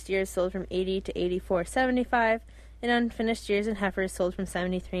Holstein steers sold from 80 to 84.75. And unfinished steers and heifers sold from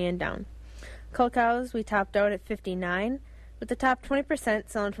 73 and down. Cull cows, we topped out at 59, with the top 20%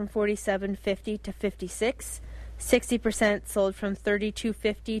 selling from 47.50 to 56, 60% sold from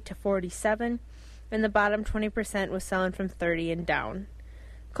 32.50 to 47, and the bottom 20% was selling from 30 and down.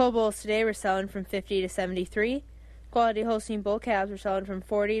 Cull bulls today were selling from 50 to 73. Quality Holstein bull calves were selling from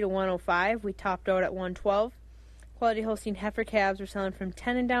 40 to 105. We topped out at 112. Quality Holstein heifer calves were selling from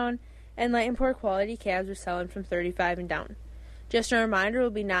 10 and down. And light and poor quality calves are selling from 35 and down. Just a reminder, we'll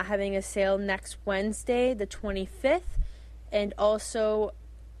be not having a sale next Wednesday, the 25th, and also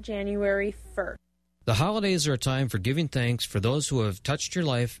January 1st. The holidays are a time for giving thanks for those who have touched your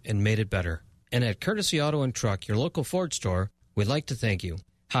life and made it better. And at Courtesy Auto and Truck, your local Ford store, we'd like to thank you.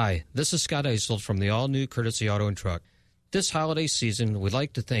 Hi, this is Scott Eisel from the all-new Courtesy Auto and Truck. This holiday season, we'd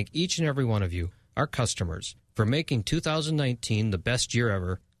like to thank each and every one of you, our customers, for making 2019 the best year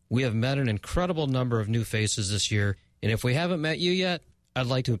ever. We have met an incredible number of new faces this year, and if we haven't met you yet, I'd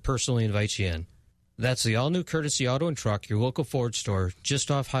like to personally invite you in. That's the all-new Courtesy Auto and Truck, your local Ford store,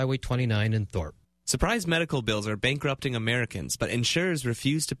 just off Highway 29 in Thorpe. Surprise medical bills are bankrupting Americans, but insurers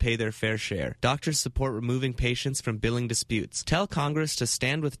refuse to pay their fair share. Doctors support removing patients from billing disputes. Tell Congress to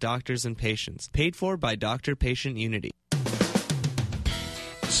stand with doctors and patients. Paid for by Doctor-Patient Unity.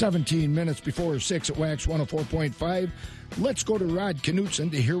 17 minutes before 6 at Wax 104.5. Let's go to Rod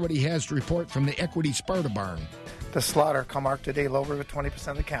Knutson to hear what he has to report from the Equity Sparta Barn. The slaughter come marked today lower with 20%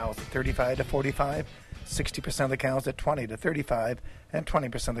 of the cows at 35 to 45, 60% of the cows at 20 to 35, and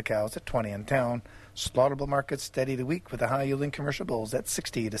 20% of the cows at 20 in town. Slaughterable markets steady to weak with the high-yielding commercial bulls at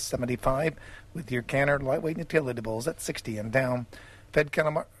 60 to 75, with your canner lightweight utility bulls at 60 and down. Fed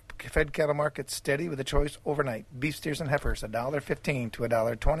cattle fed cattle market steady with a choice overnight. Beef steers and heifers $1.15 to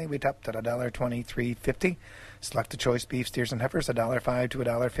 $1.20. We topped at $1.23.50. Select a choice beef steers and heifers $1.05 to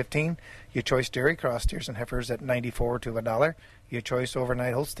 $1.15. Your choice dairy cross steers and heifers at $94 to $1. Your choice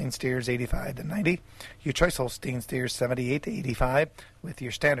overnight Holstein steers $85 to $90. Your choice Holstein steers $78 to $85. With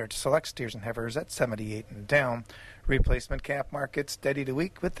your standard select steers and heifers at $78 and down. Replacement calf market steady to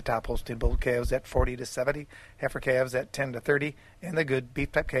weak with the top Holstein bull calves at $40 to $70, heifer calves at $10 to $30, and the good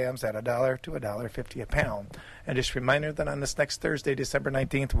beef type calves at $1 to $1.50 a pound. And just a reminder that on this next Thursday, December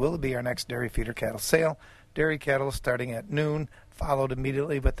 19th, will be our next dairy feeder cattle sale. Dairy cattle starting at noon, followed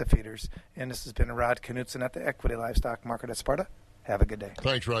immediately with the feeders. And this has been Rod Knutson at the Equity Livestock Market at Sparta. Have a good day.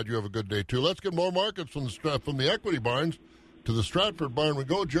 Thanks, Rod. You have a good day, too. Let's get more markets from the equity barns to the Stratford barn. We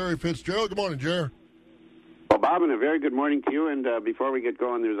go. Jerry Fitzgerald. Good morning, Jerry. Well, Bob, and a very good morning to you. And before we get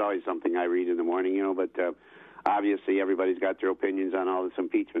going, there's always something I read in the morning, but obviously everybody's got their opinions on all this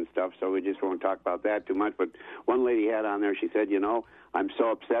impeachment stuff, so we just won't talk about that too much. But one lady had on there, she said, I'm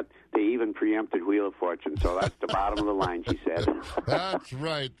so upset they even preempted Wheel of Fortune. So that's the bottom of the line, she said. That's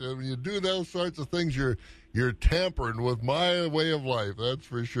right. When you do those sorts of things, you're tampering with my way of life. That's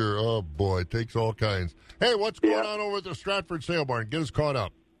for sure. Oh, boy, it takes all kinds. Hey, what's going on over at the Stratford Sale Barn? Get us caught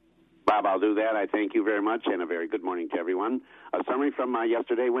up. Bob, I'll do that. I thank you very much, and a very good morning to everyone. A summary from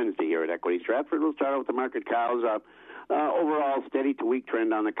yesterday, Wednesday, here at Equity Stratford. We'll start out with the market cows. Overall, steady to weak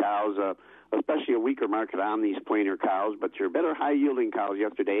trend on the cows, especially a weaker market on these plainer cows. But your better high-yielding cows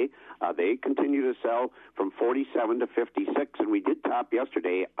yesterday, they continue to sell from 47 to 56, and we did top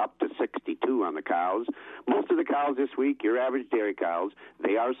yesterday up to 62 on the cows. Most of the cows this week, your average dairy cows,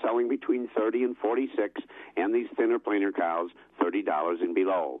 they are selling between 30 and 46, and these thinner plainer cows, $30 and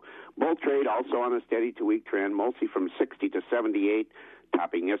below. Bull trade also on a steady to weak trend, mostly from 60 to 78,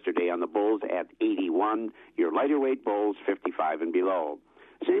 topping yesterday on the bulls at 81. Your lighter weight bulls, 55 and below.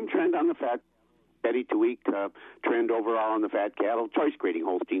 Same trend on the fat, steady to weak trend overall on the fat cattle. Choice grading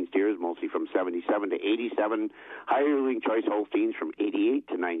Holstein steers, mostly from 77 to 87. Higher yielding choice Holsteins from 88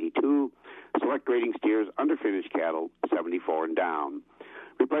 to 92. Select grading steers, underfinished cattle, 74 and down.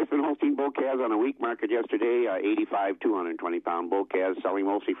 Replacement Holstein bull calves on a weak market yesterday, 85, 220-pound bull calves, selling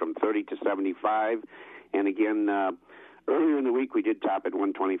mostly from 30 to 75. And again, earlier in the week, we did top at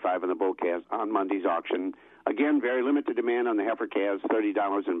 125 on the bull calves on Monday's auction. Again, very limited demand on the heifer calves,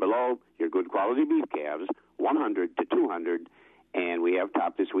 $30 and below. Your good quality beef calves, 100 to 200. And we have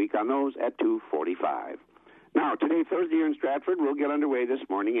topped this week on those at 245. Now, today, Thursday here in Stratford, we'll get underway this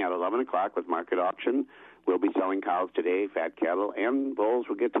morning at 11 o'clock with market auction. We'll be selling cows today, fat cattle, and bulls.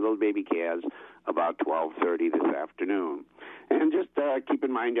 We'll get to those baby calves about 12:30 this afternoon. And just keep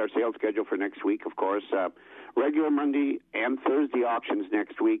in mind our sales schedule for next week, of course. Regular Monday and Thursday auctions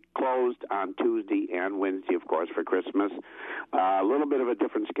next week, closed on Tuesday and Wednesday, of course, for Christmas. A little bit of a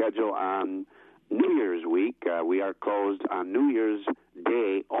different schedule on New Year's week. We are closed on New Year's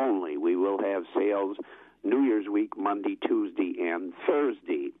Day only. We will have sales New Year's week, Monday, Tuesday, and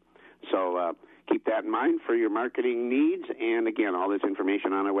Thursday. So keep that in mind for your marketing needs. And, again, all this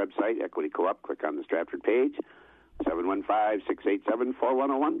information on our website, Equity Co-op. Click on the Stratford page.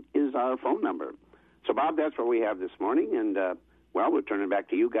 715-687-4101 is our phone number. So, Bob, that's what we have this morning. And, we'll turn it back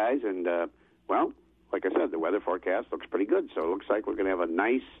to you guys. And, like I said, the weather forecast looks pretty good. So it looks like we're going to have a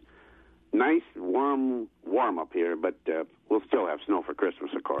nice warm up here, but we'll still have snow for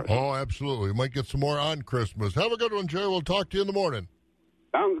Christmas, of course. Oh, absolutely. We might get some more on Christmas. Have a good one, Jerry. We'll talk to you in the morning.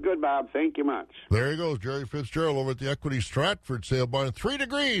 Sounds good, Bob. Thank you much. There he goes, Jerry Fitzgerald over at the Equity Stratford Sale Barn. 3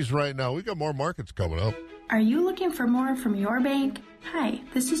 degrees right now. We got more markets coming up. Are you looking for more from your bank? Hi,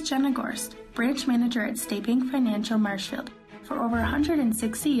 this is Jenna Gorst, branch manager at State Bank Financial Marshfield. For over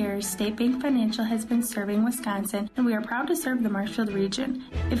 160 years, State Bank Financial has been serving Wisconsin, and we are proud to serve the Marshfield region.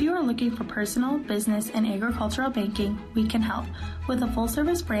 If you are looking for personal, business, and agricultural banking, we can help. With a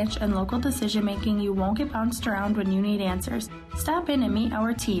full-service branch and local decision-making, you won't get bounced around when you need answers. Stop in and meet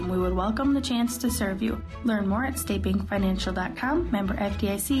our team. We would welcome the chance to serve you. Learn more at statebankfinancial.com, member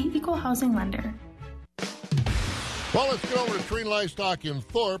FDIC, equal housing lender. Well, let's get over to Treen Livestock in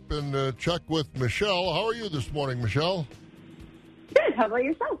Thorpe and check with Michelle. How are you this morning, Michelle? Good. How about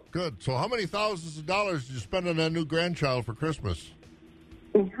yourself? Good. So how many thousands of dollars did you spend on that new grandchild for Christmas?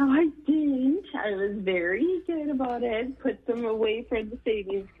 No, I didn't. I was very good about it. Put some away for the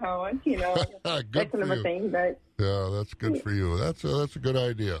savings account, that kind of a thing. But yeah, that's good for you. That's a good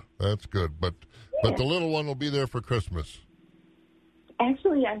idea. That's good. But the little one will be there for Christmas.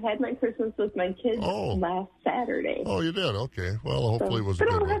 Actually, I had my Christmas with my kids last Saturday. Oh, you did? Okay. Well, hopefully it was a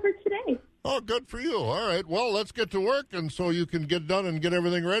good one. But I'll have her today. Oh, good for you. All right. Well, let's get to work, and so you can get done and get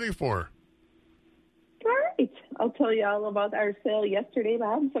everything ready for her. All right. I'll tell you all about our sale yesterday,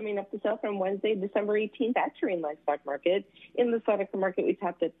 Bob. Summing up the sale from Wednesday, December 18th at Terrain Livestock Market. In the Sutter Market, we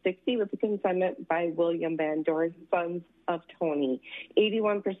topped at 60 with a consignment by William Van Dorn, Sons of Tony.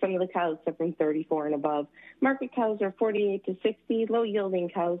 81% of the cows are from 34 and above. Market cows are 48 to 60. Low-yielding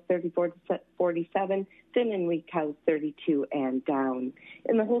cows, 34 to 47. Thin and weak cows, 32 and down.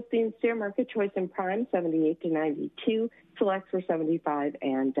 In the Holstein steer market, choice and prime, 78 to 92. Selects were 75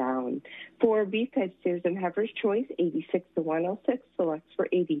 and down. For beef type steers and heifers, choice 86 to 106, selects for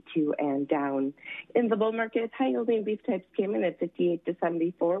 82 and down. In the bull market, high yielding beef types came in at 58 to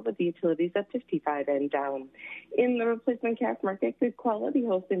 74, with the utilities at 55 and down. In the replacement calf market, good quality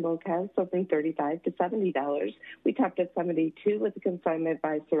Holstein bull calves sold from $35 to $70. We topped at 72 with a consignment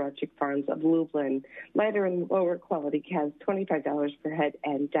by Sirachic Farms of Lublin. Lighter and lower quality calves, $25 per head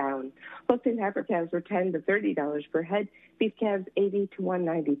and down. Holstein heifer calves were $10 to $30 per head. Beef calves, $80 to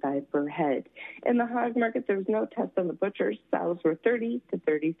 $195 per head. In the hog market, there was no test on the butchers. Sows were 30 to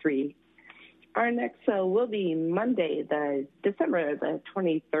 33. Our next sale will be Monday, December the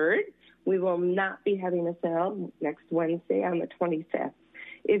 23rd. We will not be having a sale next Wednesday on the 25th.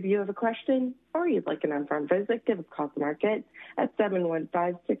 If you have a question or you'd like an on-farm visit, give us a call to the market at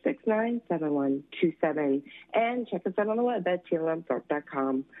 715-669-7127. And check us out on the web at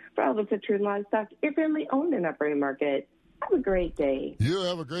tlmthorpe.com. For all the Picture and Livestock, your family owned and operating market. Have a great day. You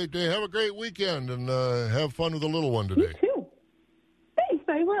have a great day. Have a great weekend, and have fun with the little one today. You too. Thanks,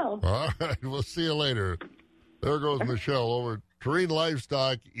 I will. All right, we'll see you later. There goes Michelle over at Terrain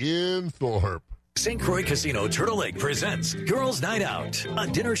Livestock in Thorpe. St. Croix Casino Turtle Lake presents Girls Night Out, a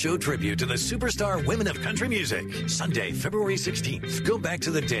dinner show tribute to the superstar women of country music. Sunday, February 16th. Go back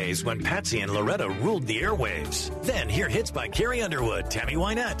to the days when Patsy and Loretta ruled the airwaves. Then hear hits by Carrie Underwood, Tammy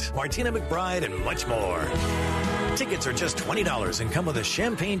Wynette, Martina McBride, and much more. Tickets are just $20 and come with a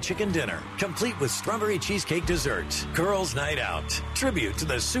champagne chicken dinner, complete with strawberry cheesecake dessert. Girls Night Out, tribute to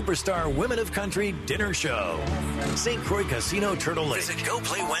the superstar women of country dinner show. St. Croix Casino Turtle Lake. Visit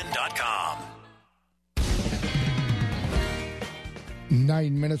GoPlayWin.com.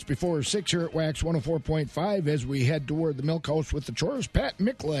 9 minutes before 6 here at Wax 104.5 as we head toward the milk house with the chores. Pat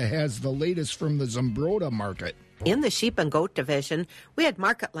Mikla has the latest from the Zumbrota market. In the sheep and goat division, we had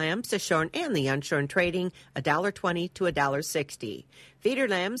market lambs, the shorn and the unshorn, trading $1.20 to $1.60. Feeder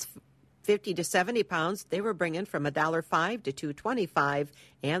lambs, 50 to 70 pounds, they were bringing from $1.05 to $2.25,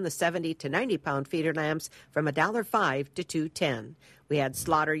 and the 70 to 90 pound feeder lambs from $1.05 to $2.10. We had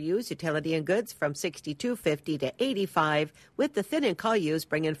slaughter ewes, utility and goods from $62.50 to $85, with the thin and cull ewes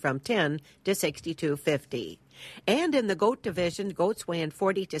bringing from $10 to $62.50. And in the goat division, goats weighing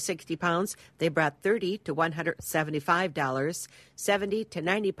 40 to 60 pounds, they brought $30 to $175. 70 to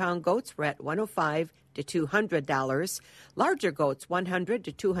 90 pound goats were at $105 to $200. Larger goats, 100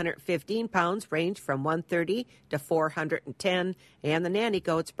 to 215 pounds, range from $130 to $410, and the nanny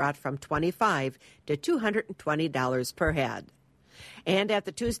goats brought from $25 to $220 per head. And at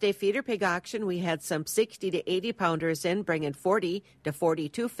the Tuesday feeder pig auction, we had some 60 to 80 pounders in, bringing 40 to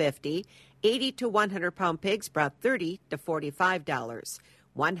 $42.50. 80 to 100 pound pigs brought $30 to $45.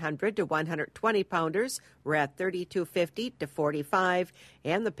 100 to 120 pounders were at $32.50 to $45,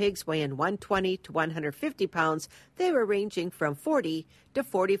 and the pigs weighing 120 to 150 pounds, they were ranging from $40 to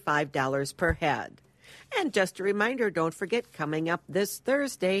 $45 per head. And just a reminder, don't forget, coming up this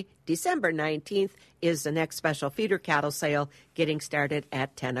Thursday, December 19th, is the next special feeder cattle sale, getting started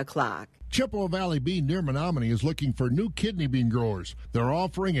at 10 o'clock. Chippewa Valley Bean near Menominee is looking for new kidney bean growers. They're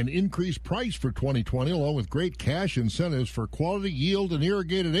offering an increased price for 2020, along with great cash incentives for quality, yield, and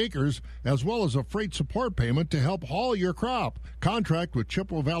irrigated acres, as well as a freight support payment to help haul your crop. Contract with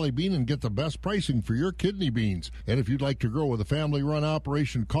Chippewa Valley Bean and get the best pricing for your kidney beans. And if you'd like to grow with a family-run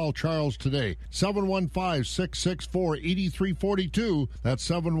operation, call Charles today. 715-664-8342. That's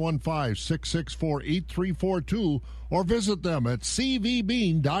 715-664-8342. Or visit them at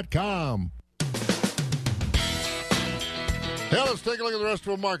cvbean.com. Yeah, let's take a look at the rest of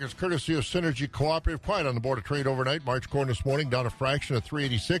the markets, courtesy of Synergy Cooperative. Quiet on the Board of Trade overnight. March corn this morning down a fraction at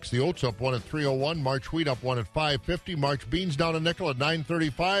 3.86. The oats up 1 at 3.01. March wheat up 1 at 5.50. March beans down a nickel at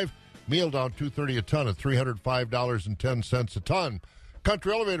 9.35. Meal down $2.30 a ton at $305.10 a ton.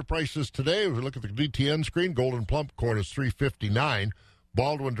 Country elevator prices today. If we look at the DTN screen, Golden Plump corn is $3.59.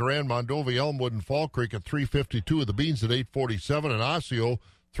 Baldwin, Duran, Mondovi, Elmwood, and Fall Creek at $3.52 with the beans at $8.47, and Osseo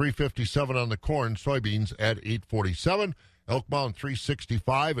 $3.57 on the corn, soybeans at $8.47. Elk Mound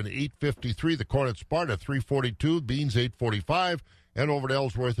 $3.65 and $8.53. The corn at Sparta $3.42, beans $8.45, and over at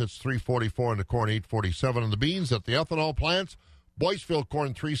Ellsworth it's $3.44 and the corn $8.47 and the beans. At the ethanol plants, Boyceville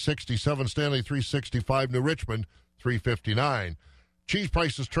corn $3.67, Stanley $3.65, New Richmond $3.59. Cheese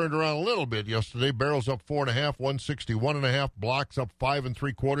prices turned around a little bit yesterday. Barrels up 4.5, 161.5. Blocks up 5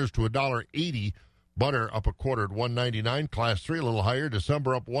 3/4 to $1.80. Butter up a quarter at $1.99. Class 3 a little higher.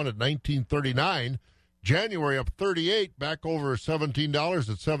 December up 1 at $19.39. January up 38, back over $17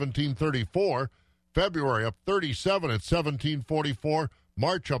 at $17.34. February up 37 at $17.44.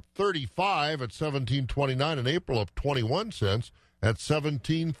 March up 35 at $17.29, and April up 21 cents at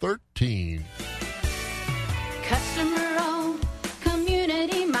 $17.13. Customer-owned,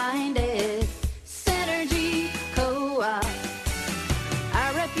 community-minded, Synergy Co-op.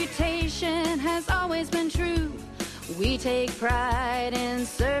 Our reputation has always been true. We take pride in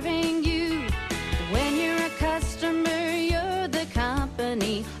serving you. When you're a customer, you're the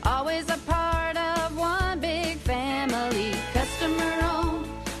company. Always a part of one big family. Customer-owned,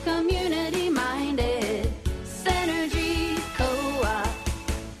 community-minded, Synergy Co-op.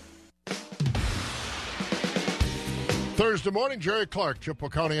 Thursday morning, Jerry Clark, Chippewa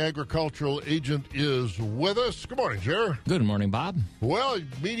County Agricultural Agent, is with us. Good morning, Jerry. Good morning, Bob. Well,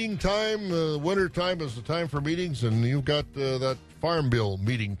 meeting time, winter time is the time for meetings, and you've got that Farm Bill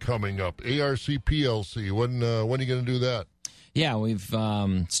meeting coming up, ARC PLC. When are you going to do that? Yeah, we've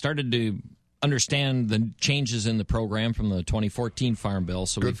started to understand the changes in the program from the 2014 Farm Bill.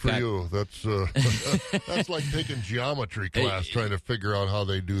 So Good for you. That's that's like taking geometry class, trying to figure out how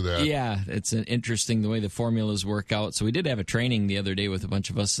they do that. Yeah, it's interesting the way the formulas work out. So we did have a training the other day with a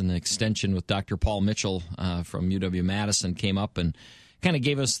bunch of us in the extension with Dr. Paul Mitchell from UW-Madison came up and kind of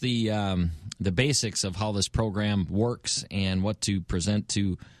gave us the basics of how this program works and what to present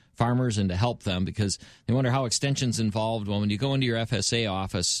to farmers and to help them, because they wonder how extension's involved. Well, when you go into your FSA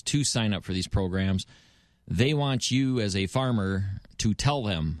office to sign up for these programs, they want you as a farmer to tell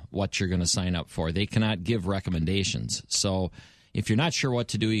them what you're going to sign up for. They cannot give recommendations. So if you're not sure what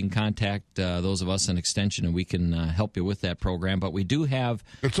to do, you can contact those of us in Extension, and we can help you with that program. But we do have...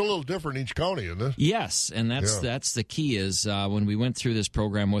 It's a little different each county, isn't it? Yes, and that's the key is when we went through this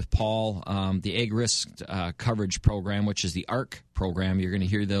program with Paul, the Ag Risk Coverage Program, which is the ARC program, you're going to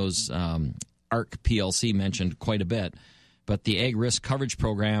hear those ARC PLC mentioned quite a bit. But the Ag Risk Coverage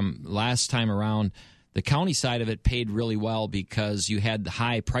Program, last time around, the county side of it paid really well because you had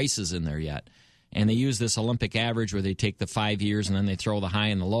high prices in there yet. And they use this Olympic average where they take the 5 years and then they throw the high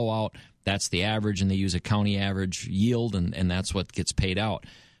and the low out. That's the average, and they use a county average yield, and that's what gets paid out.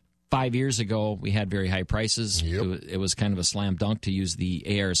 5 years ago, we had very high prices. Yep. It was kind of a slam dunk to use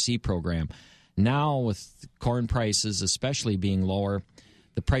the ARC program. Now, with corn prices especially being lower,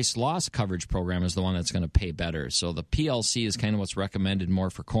 the price loss coverage program is the one that's going to pay better. So the PLC is kind of what's recommended more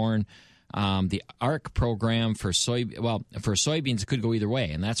for corn. The ARC program for soybeans, it could go either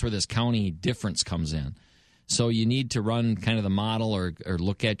way, and that's where this county difference comes in. So you need to run kind of the model or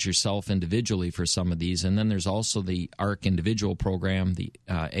look at yourself individually for some of these. And then there's also the ARC individual program, the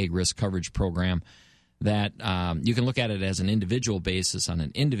Ag Risk Coverage Program, that you can look at it as an individual basis on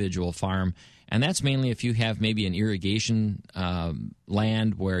an individual farm. And that's mainly if you have maybe an irrigation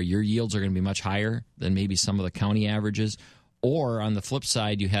land where your yields are going to be much higher than maybe some of the county averages. Or on the flip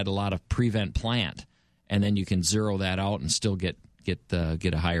side, you had a lot of prevent plant, and then you can zero that out and still get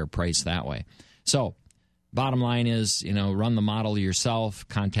a higher price that way. So, bottom line is, run the model yourself.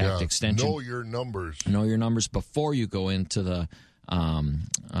 Contact Extension. Know your numbers. Know your numbers before you go into the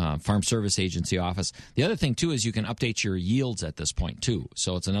Farm Service Agency office. The other thing too is you can update your yields at this point too.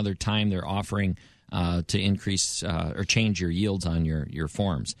 So it's another time they're offering to increase or change your yields on your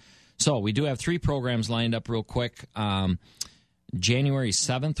forms. So we do have 3 programs lined up real quick. January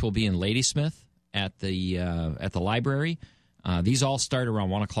 7th will be in Ladysmith at the library. These all start around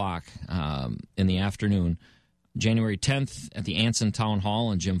 1 o'clock in the afternoon. January 10th at the Anson Town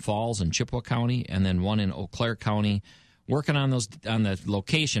Hall in Jim Falls in Chippewa County, and then one in Eau Claire County. Working on the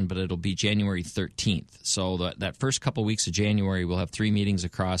location, but it'll be January 13th. So that first couple weeks of January, we'll have 3 meetings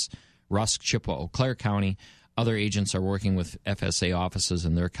across Rusk, Chippewa, Eau Claire County. Other agents are working with FSA offices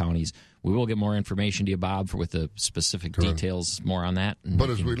in their counties. We will get more information to you, Bob, with the specific details more on that. But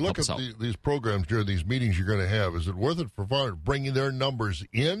as we look at these programs during these meetings you're going to have, is it worth it for farmers bringing their numbers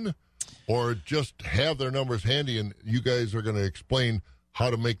in, or just have their numbers handy and you guys are going to explain how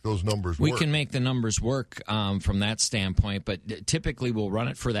to make those numbers work? We can make the numbers work from that standpoint, but typically we'll run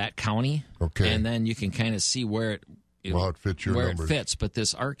it for that county, and then you can kind of see where it fits your numbers. It fits. But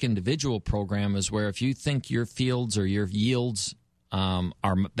this ARC individual program is where if you think your fields or your yields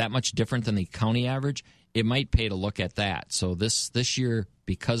are that much different than the county average, it might pay to look at that. So this year,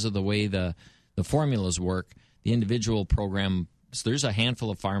 because of the way the formulas work, the individual program, so there's a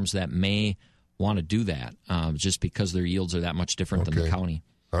handful of farms that may want to do that just because their yields are that much different than the county.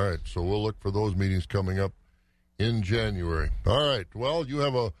 All right, so we'll look for those meetings coming up in January. All right. Well, you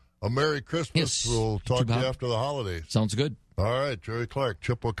have a Merry Christmas. Yes. We'll talk to you after the holidays. Sounds good. All right. Jerry Clark,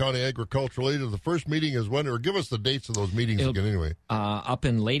 Chippewa County Agricultural Agent. The first meeting is when? Or give us the dates of those meetings again anyway. Up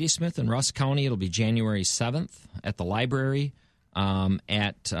in Ladysmith and Rusk County, it'll be January 7th at the library. On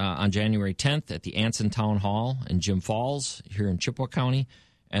January 10th at the Anson Town Hall in Jim Falls here in Chippewa County.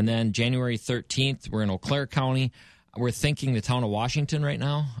 And then January 13th, we're in Eau Claire County. We're thinking the town of Washington right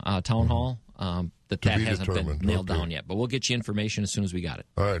now, Town Hall. That hasn't been nailed down yet. But we'll get you information as soon as we got it.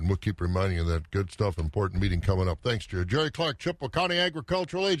 All right, and we'll keep reminding you of that good stuff, important meeting coming up. Thanks, Jerry. Jerry Clark, Chippewa County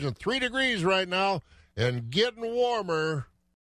Agricultural Agent. 3 degrees right now and getting warmer.